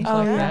and right. things Oh,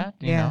 like yeah. that.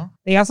 You know?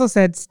 They also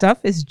said stuff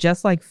is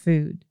just like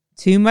food.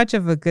 Too much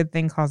of a good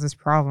thing causes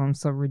problems,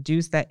 so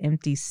reduce that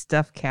empty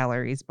stuff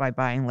calories by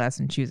buying less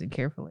and choosing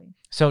carefully.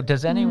 So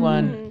does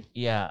anyone, Mm.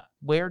 yeah,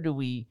 where do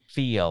we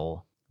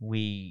feel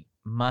we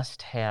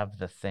must have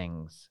the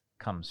things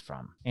comes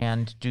from?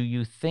 And do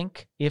you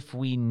think if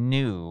we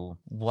knew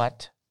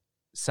what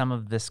some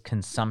of this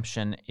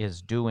consumption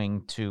is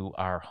doing to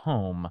our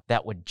home,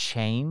 that would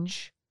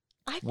change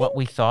I think what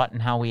we thought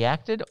and how we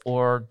acted?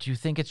 Or do you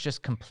think it's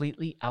just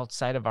completely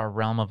outside of our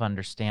realm of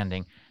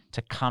understanding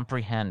to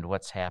comprehend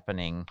what's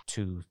happening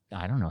to,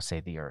 I don't know, say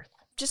the earth?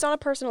 just on a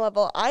personal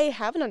level, I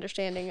have an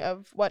understanding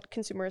of what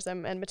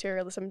consumerism and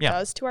materialism Yeah.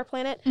 does to our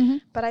planet, Mhm.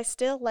 but I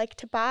still like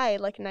to buy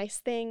like nice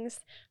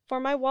things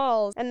for my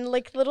walls and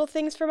like little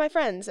things for my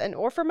friends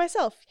or for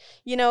myself.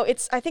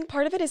 I think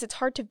part of it is it's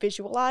hard to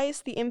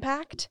visualize the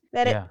impact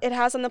that Yeah. it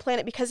has on the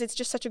planet because it's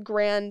just such a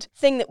grand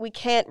thing that we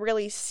can't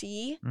really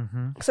see.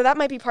 Mm-hmm. So that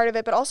might be part of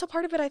it, but also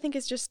part of it I think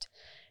is just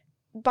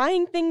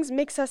buying things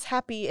makes us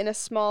happy in a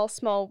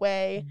small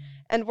way,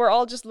 and we're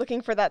all just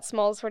looking for that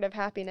small sort of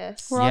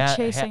happiness. We're all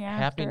chasing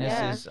after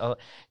happiness it.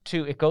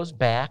 is it goes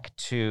back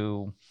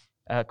to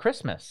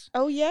Christmas.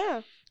 Oh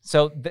yeah.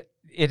 So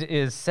it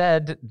is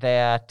said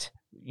that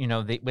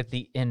with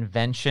the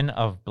invention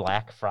of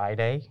Black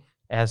Friday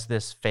as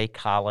this fake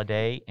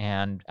holiday,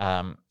 and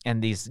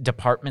these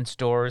department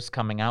stores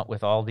coming out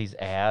with all these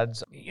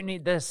ads, you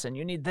need this and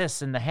you need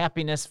this, and the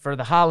happiness for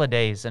the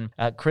holidays, and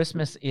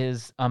Christmas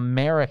is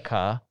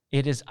America.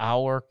 It is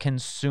our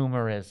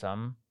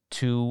consumerism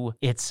to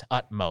its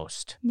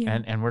utmost. Yeah.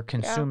 And we're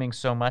consuming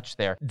so much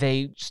there.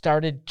 They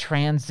started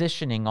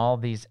transitioning all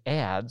these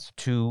ads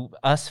to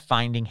us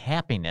finding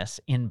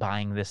happiness in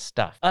buying this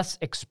stuff, us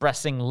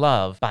expressing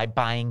love by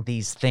buying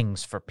these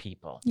things for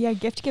people. Yeah,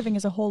 gift giving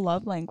is a whole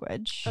love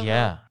language.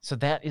 Yeah. So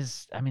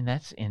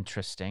that's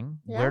interesting.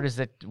 Yeah.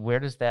 Where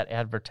does that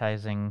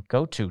advertising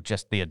go to?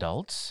 Just the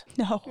adults?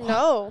 No.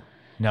 No.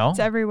 No? It's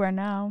everywhere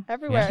now.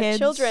 Everywhere. Kids,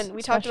 Children.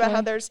 We talked about how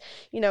especially.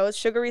 there's,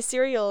 sugary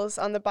cereals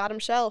on the bottom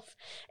shelf.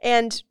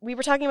 And we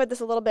were talking about this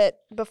a little bit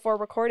before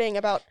recording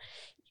about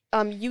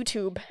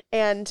YouTube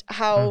and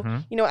how,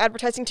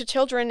 advertising to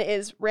children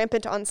is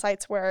rampant on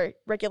sites where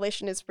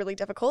regulation is really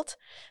difficult.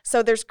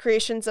 So there's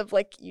creations of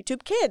like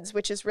YouTube Kids,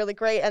 which is really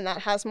great. And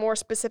that has more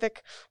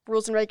specific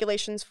rules and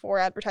regulations for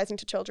advertising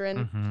to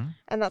children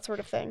and that sort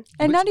of thing.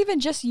 And not even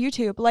just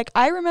YouTube. Like,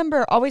 I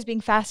remember always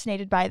being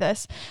fascinated by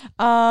this.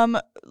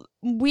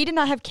 We did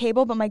not have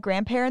cable, but my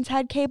grandparents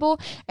had cable.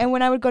 And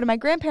when I would go to my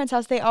grandparents'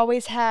 house, they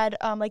always had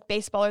like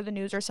baseball or the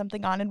news or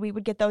something on, and we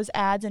would get those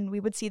ads and we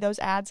would see those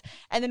ads.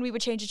 And then we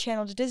would change the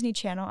channel to Disney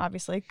Channel,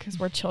 obviously, because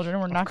we're children.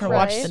 We're not going to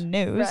watch the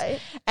news. Right.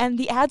 And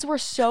the ads were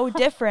so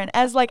different.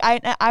 As like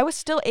I was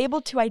still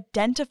able to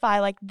identify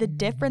like the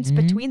difference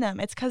between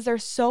them. It's because they're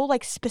so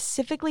like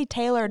specifically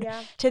tailored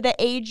to the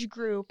age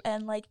group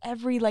and like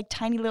every like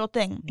tiny little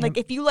thing. Like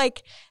if you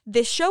like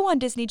this show on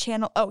Disney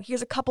Channel, oh,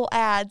 here's a couple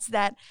ads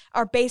that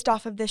are based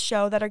off of this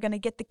show that are going to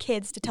get the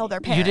kids to tell their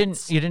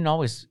parents.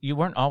 You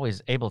weren't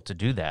always able to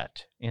do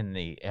that in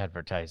the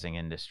advertising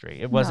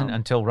industry. It wasn't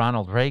until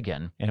Ronald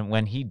Reagan, and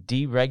when he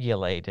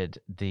deregulated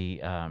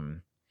the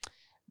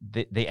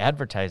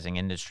advertising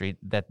industry,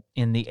 that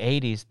in the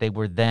 80s they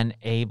were then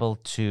able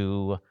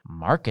to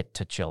market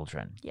to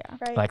children. Yeah.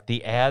 Right. Like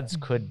the ads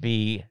could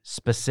be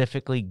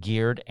specifically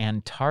geared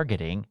and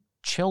targeting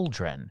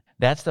children.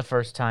 That's the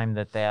first time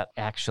that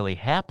actually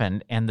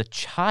happened, and the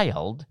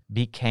child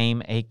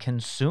became a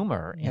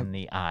consumer in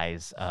the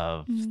eyes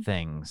of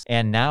things.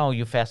 And now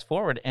you fast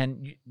forward,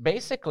 and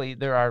basically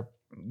there are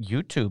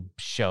YouTube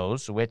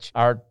shows which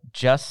are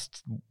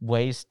just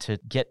ways to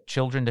get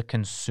children to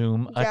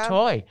consume a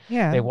toy.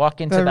 Yeah. They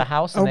walk into the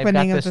house and they've got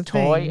opening of this the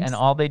toy, things. and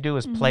all they do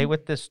is play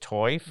with this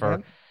toy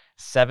for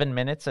 7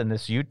 minutes in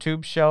this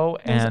YouTube show.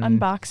 There's and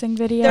unboxing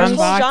videos. There's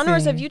whole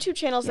genres of Unboxing. YouTube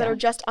channels that are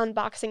just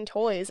unboxing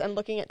toys and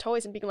looking at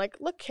toys and being like,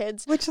 look,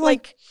 kids. Which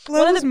like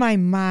one blows of the my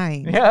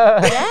mind.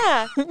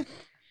 yeah. Yeah.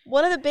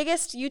 One of the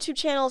biggest YouTube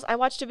channels, I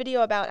watched a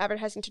video about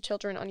advertising to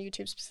children on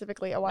YouTube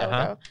specifically a while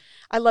ago.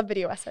 I love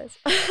video essays.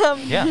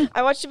 Yeah.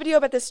 I watched a video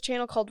about this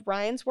channel called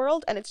Ryan's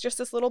World, and it's just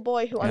this little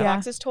boy who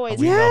unboxes toys.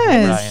 We know who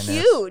Yes. Ryan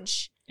is.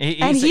 Huge.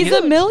 And he's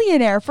a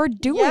millionaire for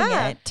doing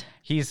Yeah. it.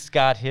 He's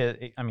got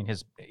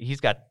he's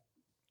got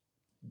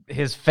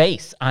his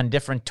face on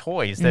different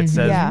toys that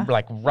says Yeah.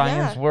 like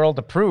Ryan's World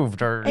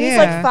approved or And he's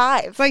like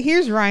 5. It's like,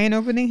 here's Ryan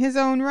opening his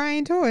own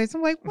Ryan toys.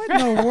 I'm like, what in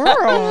the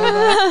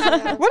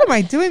world? What am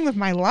I doing with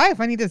my life?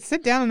 I need to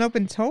sit down and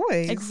open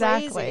toys.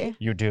 Exactly. Crazy.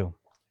 you do.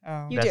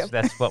 Oh. You do.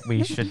 That's what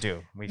we should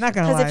do. We Not should.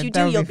 gonna lie, Because if you that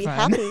do, would you'll be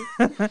fun.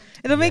 happy.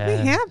 It'll make me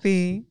Yes.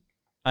 happy.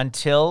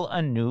 Until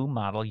a new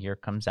model year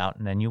comes out,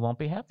 and then you won't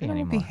be happy I won't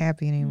anymore. be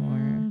happy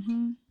anymore.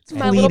 It's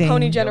My Little Fleeting. Pony You'll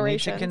need to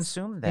generation.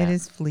 consume that. It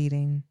is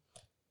fleeting.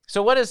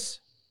 So what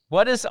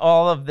is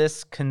all of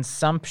this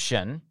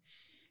consumption,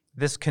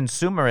 this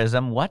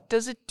consumerism? What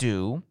does it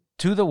do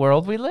to the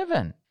world we live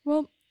in?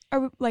 Well, are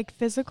we like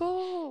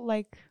physical?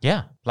 Like,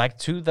 Yeah, like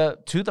to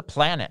the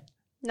planet.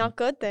 Not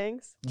good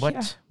things.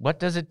 What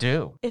does it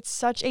do? it's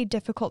such a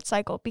difficult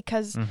cycle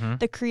because Mhm.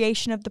 the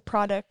creation of the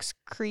products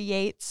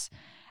creates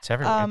It's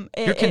everywhere.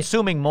 it- You're it-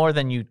 consuming more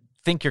than you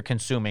think you're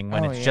consuming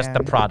when Oh, it's just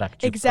the yeah.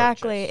 product. You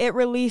exactly. purchase. It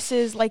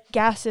releases like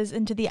gases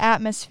into the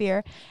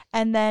atmosphere,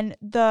 and then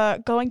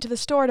the going to the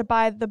store to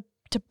buy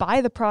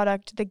the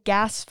product, the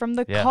gas from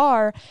the Yeah.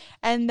 car,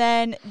 and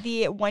then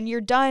when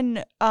you're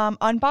done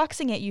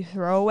unboxing it, you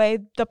throw away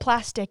the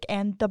plastic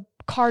and the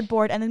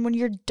cardboard, and then when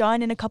you're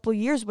done in a couple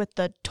years with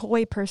the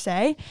toy per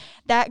se,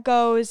 that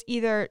goes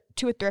either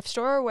to a thrift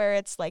store where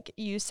it's like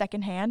used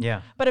secondhand,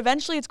 Yeah. but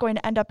eventually it's going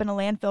to end up in a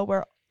landfill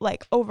where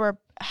like over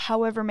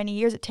however many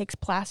years it takes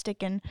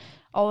plastic and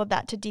all of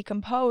that to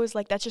decompose,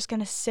 like that's just going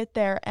to sit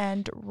there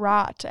and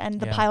rot, and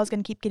the Yeah. pile's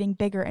going to keep getting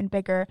bigger and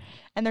bigger,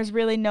 and there's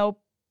really no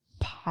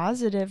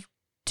positive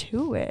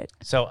to it.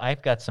 So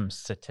I've got some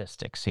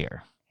statistics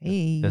here.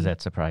 Hey. Does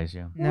that surprise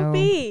you? No.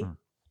 Whoopee.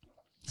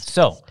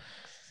 So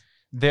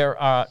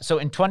so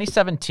in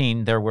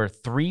 2017 there were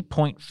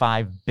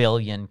 3.5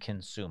 billion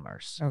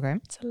consumers. Okay.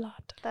 It's a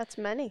lot. That's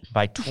many.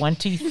 By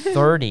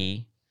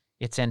 2030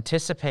 it's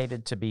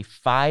anticipated to be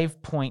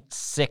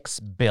 5.6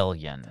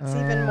 billion. It's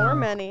even more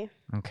many.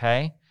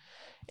 Okay?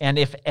 And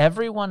if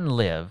everyone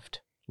lived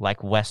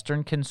like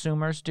Western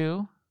consumers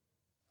do,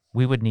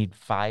 we would need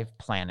 5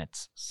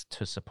 planets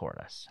to support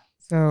us.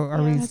 So are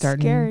Yeah, we that's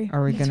starting? scary.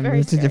 Are we It's going to very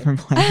move to scary. different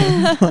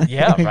planets?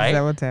 Yeah, Is right?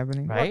 that what's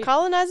happening? Right? We're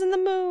colonizing the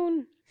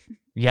moon.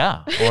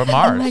 Yeah, or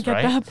Mars, Like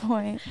right? at that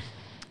point,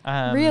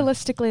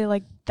 realistically,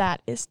 like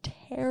that is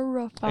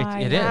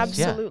terrifying. it is, yeah.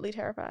 Absolutely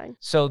terrifying.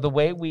 So the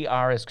way we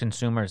are as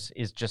consumers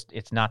is just,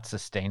 it's not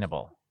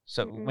sustainable.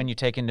 So when you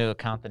take into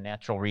account the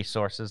natural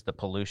resources, the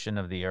pollution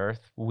of the earth,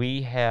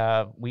 we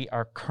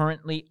are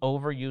currently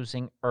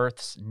overusing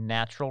Earth's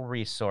natural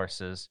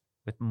resources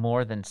with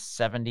more than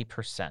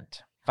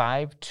 70%.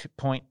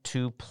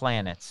 5.2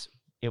 planets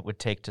it would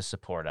take to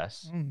support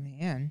us. Oh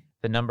man.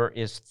 The number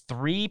is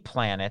 3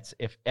 planets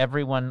if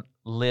everyone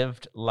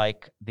lived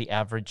like the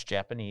average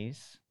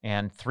Japanese,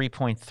 and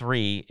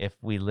 3.3 if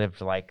we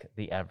lived like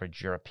the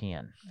average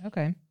European.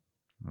 Okay.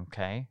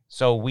 Okay,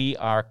 so we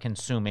are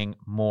consuming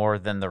more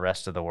than the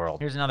rest of the world.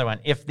 Here's another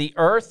one. If the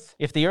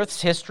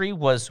Earth's history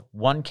was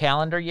 1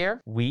 calendar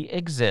year, we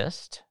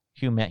exist,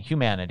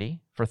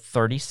 humanity, for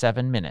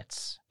 37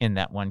 minutes in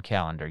that 1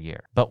 calendar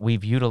year. But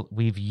we've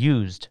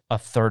used a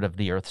third of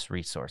the Earth's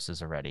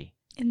resources already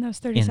In those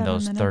 37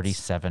 minutes.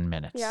 37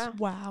 minutes. Yeah.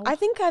 Wow. I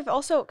think I've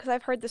also, because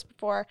I've heard this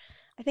before,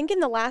 I think in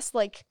the last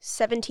like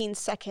 17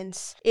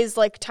 seconds is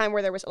like time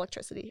where there was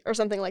electricity or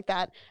something like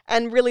that.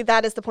 And really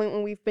that is the point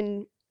when we've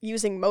been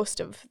using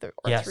most of the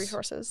Earth's Yes.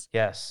 resources.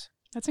 Yes.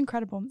 That's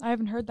incredible. I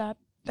haven't heard that.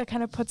 That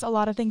kind of puts a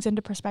lot of things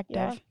into perspective.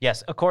 Yeah.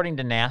 Yes, according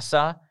to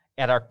NASA,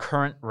 at our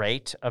current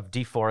rate of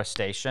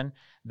deforestation,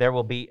 there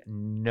will be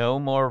no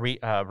more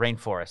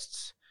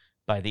rainforests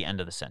by the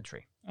end of the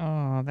century.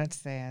 Oh, that's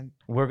sad.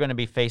 We're going to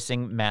be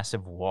facing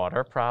massive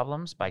water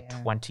problems by Yeah.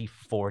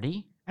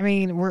 2040. I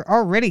mean, we're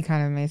already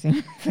kind of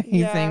facing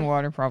Yeah.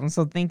 water problems.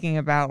 So thinking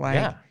about like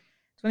Yeah.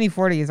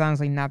 2040 is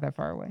honestly not that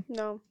far away.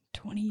 No.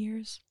 20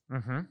 years.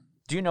 Mm-hmm.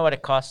 Do you know what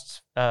it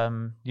costs?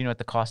 Do you know what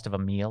the cost of a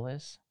meal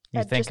is?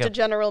 You think Just a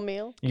general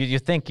meal. you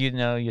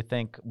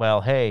think,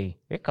 well, hey,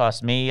 it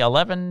cost me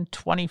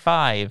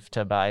 $11.25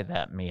 to buy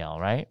that meal,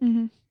 right?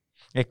 Mm-hmm.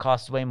 It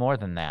costs way more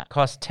than that. It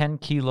costs 10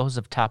 kilos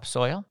of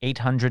topsoil,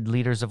 800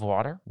 liters of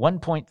water,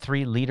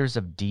 1.3 liters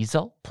of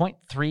diesel,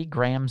 0.3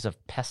 grams of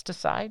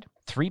pesticide,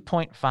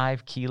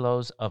 3.5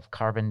 kilos of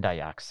carbon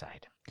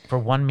dioxide for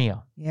one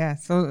meal. Yeah.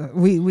 So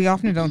we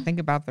often don't think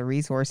about the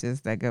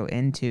resources that go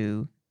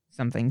into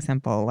something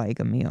simple like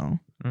a meal.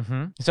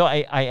 Mm-hmm. So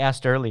I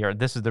asked earlier,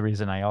 this is the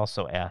reason I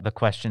also asked the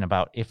question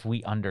about if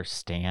we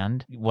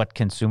understand what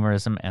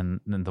consumerism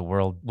and the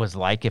world was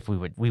like, if we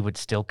would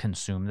still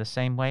consume the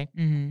same way.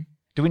 Mm-hmm.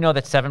 Do we know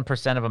that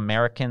 7% of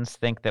Americans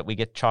think that we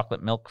get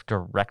chocolate milk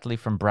directly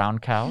from brown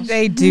cows?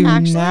 They do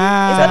Actually?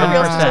 not. Is that a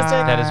real 7%.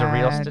 statistic? That is a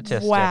real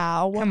statistic.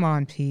 Wow. Come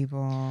on,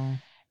 people.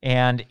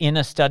 And in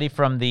a study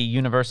from the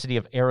University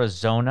of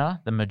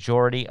Arizona, the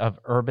majority of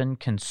urban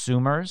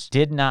consumers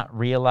did not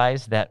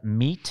realize that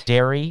meat,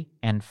 dairy,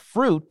 and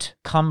fruit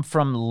come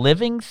from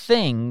living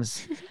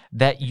things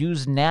that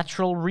use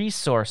natural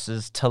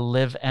resources to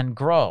live and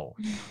grow.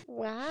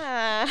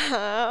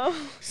 Wow.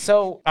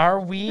 So are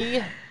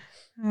we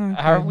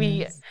Oh, we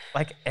goodness.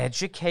 like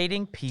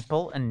educating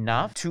people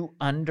enough to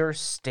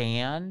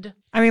understand?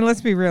 I mean,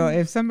 let's be real.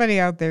 If somebody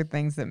out there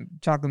thinks that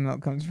chocolate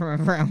milk comes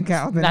from a brown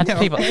cow, then Not no.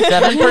 people.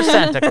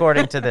 7%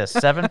 according to this.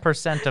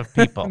 7% of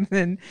people.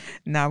 Then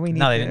no, we need.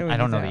 No, they to, didn't, we I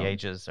don't need know to the help.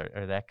 ages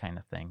or that kind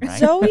of thing, right?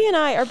 Zoe and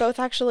I are both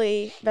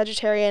actually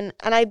vegetarian,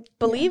 and I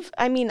believe,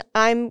 I mean,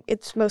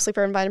 it's mostly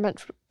for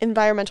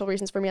environmental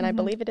reasons for me, and I Mhm.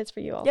 believe it is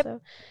for you also.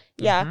 Yep.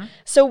 Yeah. Mhm.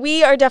 So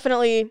we are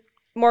definitely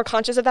more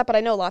conscious of that, but I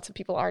know lots of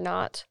people are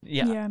not.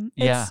 Yeah.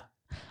 Yeah.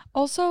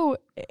 Also,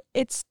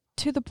 it's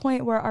to the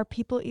point where are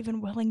people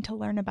even willing to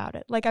learn about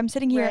it? Like I'm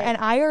sitting here Right. and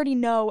I already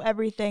know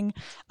everything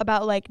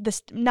about like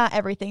this, not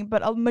everything,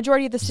 but a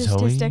majority of the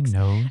statistics.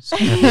 knows.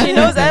 She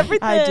knows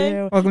everything. I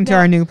do. Welcome to No.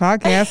 our new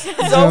podcast.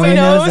 Zoe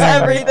knows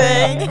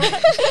everything.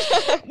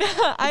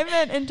 I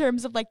meant in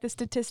terms of like the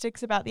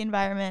statistics about the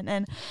environment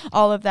and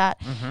all of that.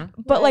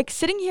 Mm-hmm. But Right. like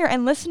sitting here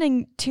and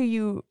listening to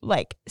you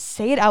like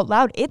say it out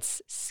loud,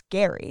 it's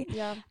scary.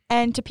 Yeah.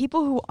 And to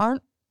people who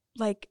aren't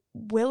like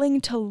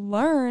willing to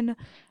learn,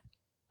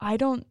 I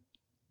don't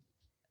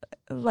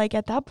like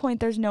at that point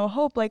there's no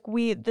hope. Like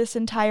this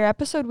entire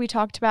episode we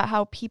talked about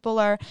how people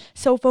are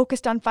so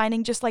focused on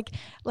finding just like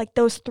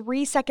those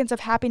 3 seconds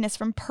of happiness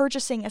from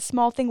purchasing a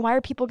small thing. Why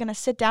are people going to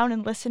sit down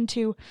and listen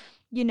to,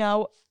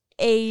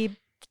 a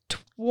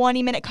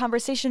 20-minute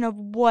conversation of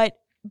what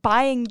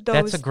buying those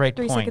That's a great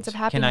 3 point. seconds of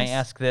happiness? Can I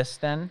ask this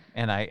then?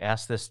 And I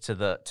ask this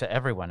to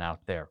everyone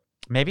out there.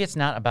 Maybe it's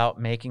not about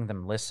making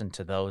them listen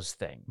to those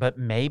things, but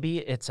maybe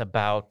it's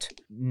about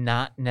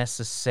not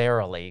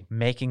necessarily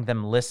making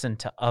them listen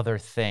to other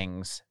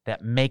things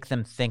that make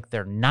them think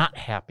they're not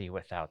happy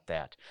without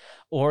that,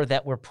 or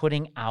that we're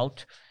putting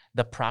out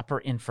the proper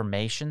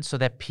information so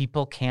that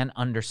people can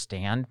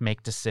understand,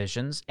 make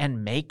decisions,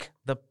 and make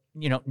the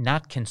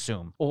not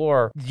consume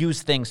or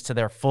use things to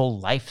their full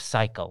life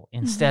cycle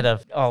instead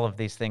of all of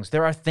these things.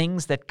 There are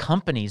things that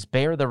companies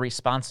bear the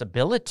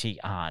responsibility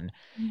on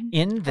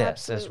in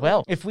this as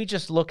well. If we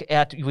just look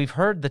at, we've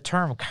heard the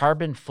term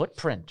carbon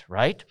footprint,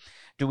 right?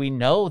 Do we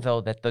know,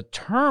 though, that the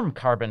term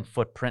carbon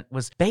footprint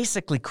was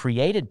basically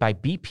created by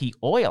BP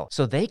Oil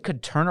so they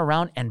could turn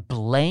around and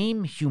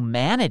blame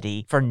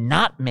humanity for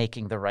not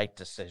making the right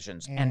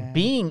decisions and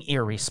being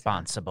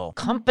irresponsible?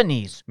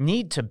 Companies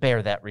need to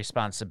bear that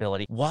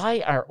responsibility.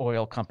 Why are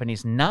oil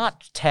companies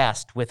not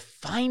tasked with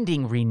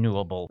finding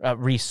renewable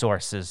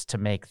resources to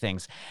make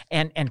things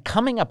and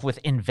coming up with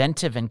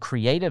inventive and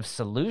creative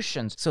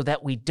solutions so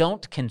that we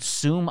don't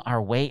consume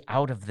our way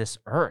out of this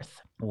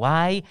earth?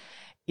 Why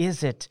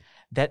is it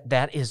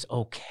that is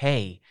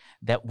okay,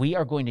 that we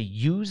are going to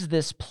use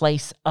this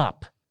place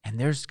up and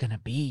there's going to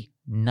be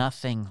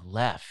nothing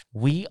left.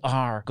 We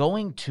are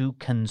going to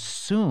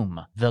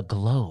consume the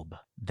globe.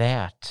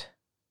 That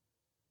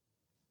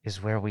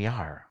is where we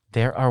are.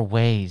 There are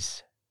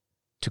ways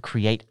to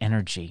create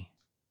energy.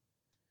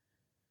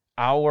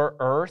 Our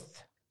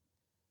Earth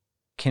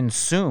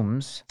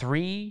consumes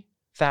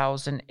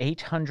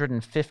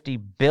 3,850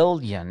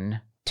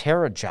 billion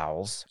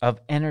terajoules of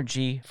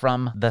energy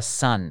from the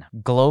sun.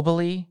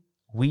 Globally,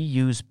 we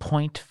use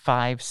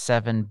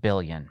 0.57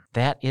 billion.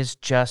 That is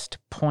just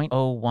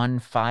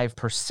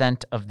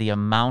 0.015% of the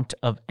amount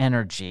of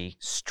energy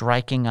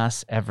striking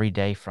us every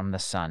day from the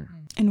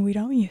sun. And we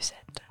don't use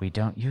it. We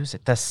don't use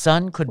it. The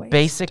sun could Waste.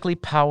 basically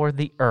power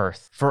the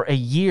Earth for a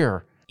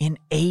year in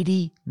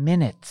 80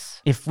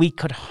 minutes if we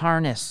could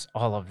harness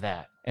all of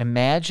that.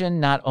 Imagine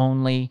not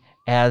only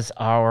as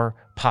our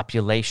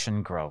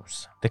population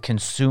grows,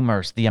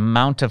 the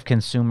amount of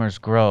consumers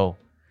grow,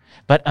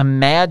 but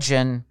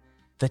imagine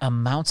the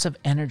amounts of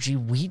energy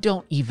we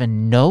don't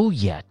even know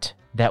yet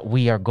that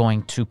we are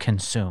going to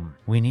consume.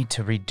 We need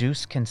to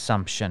reduce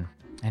consumption,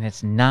 and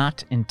it's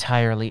not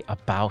entirely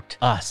about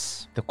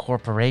us. The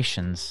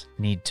corporations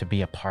need to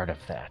be a part of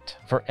that.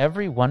 For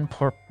every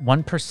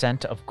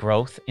 1% of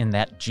growth in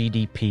that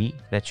GDP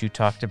that you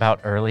talked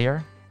about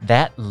earlier,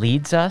 that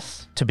leads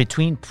us to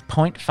between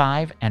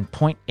 0.5 and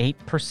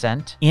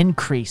 0.8%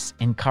 increase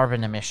in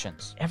carbon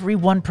emissions. Every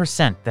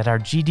 1% that our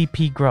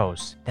GDP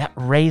grows, that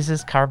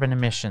raises carbon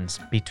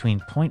emissions between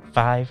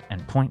 0.5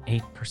 and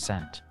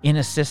 0.8%. In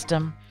a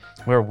system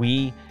where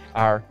we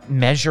are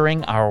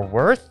measuring our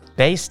worth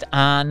based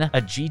on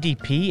a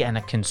GDP and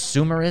a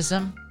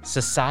consumerism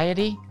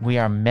society, we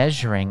are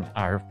measuring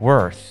our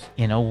worth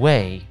in a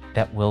way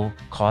that will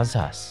cause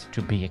us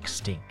to be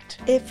extinct.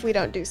 If we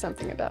don't do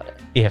something about it.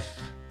 If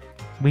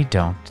we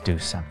don't do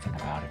something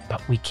about it,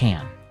 but we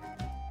can.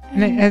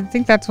 And I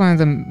think that's one of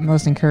the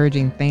most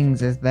encouraging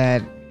things is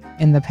that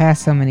in the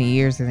past so many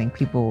years, I think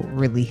people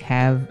really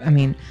have,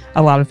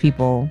 a lot of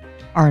people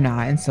are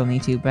not and still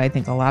need to, but I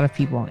think a lot of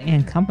people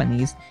and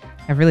companies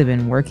have really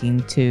been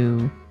working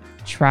to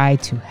try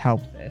to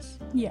help this.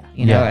 Yeah.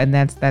 You know, and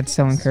that's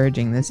so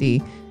encouraging to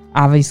see.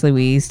 Obviously,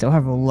 we still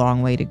have a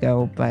long way to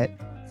go, but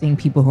seeing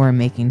people who are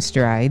making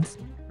strides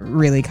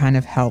really kind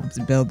of helps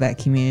build that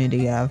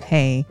community of,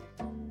 hey,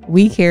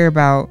 we care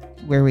about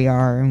where we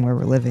are and where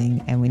we're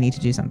living, and we need to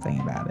do something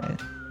about it.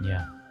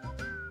 Yeah,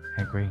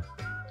 I agree.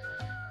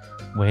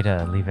 Way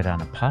to leave it on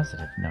a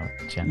positive note,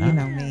 Jenna. You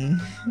know me.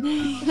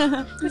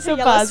 It's a so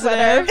yellow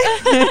positive.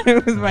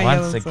 It was my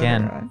Once yellow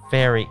again, sweater on.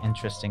 very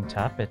interesting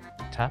topic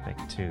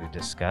to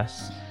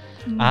discuss.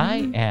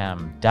 I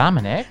am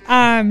Dominic,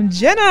 I'm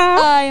Jenna.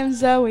 I am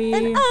Zoe.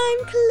 And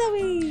I'm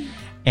Chloe.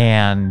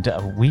 and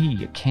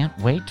we can't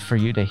wait for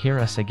you to hear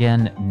us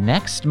again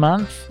next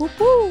month,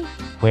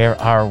 where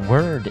our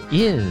word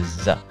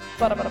is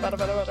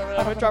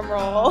Drum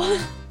roll.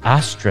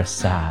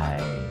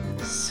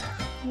 ostracize.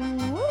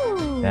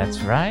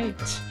 That's right.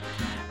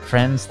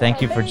 Friends,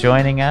 thank you for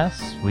joining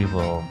us. We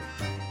will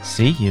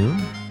see you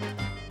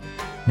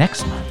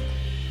next month.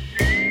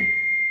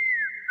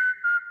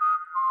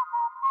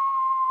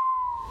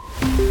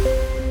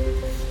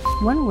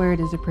 One Word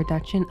is a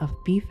production of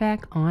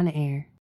BFAC On Air.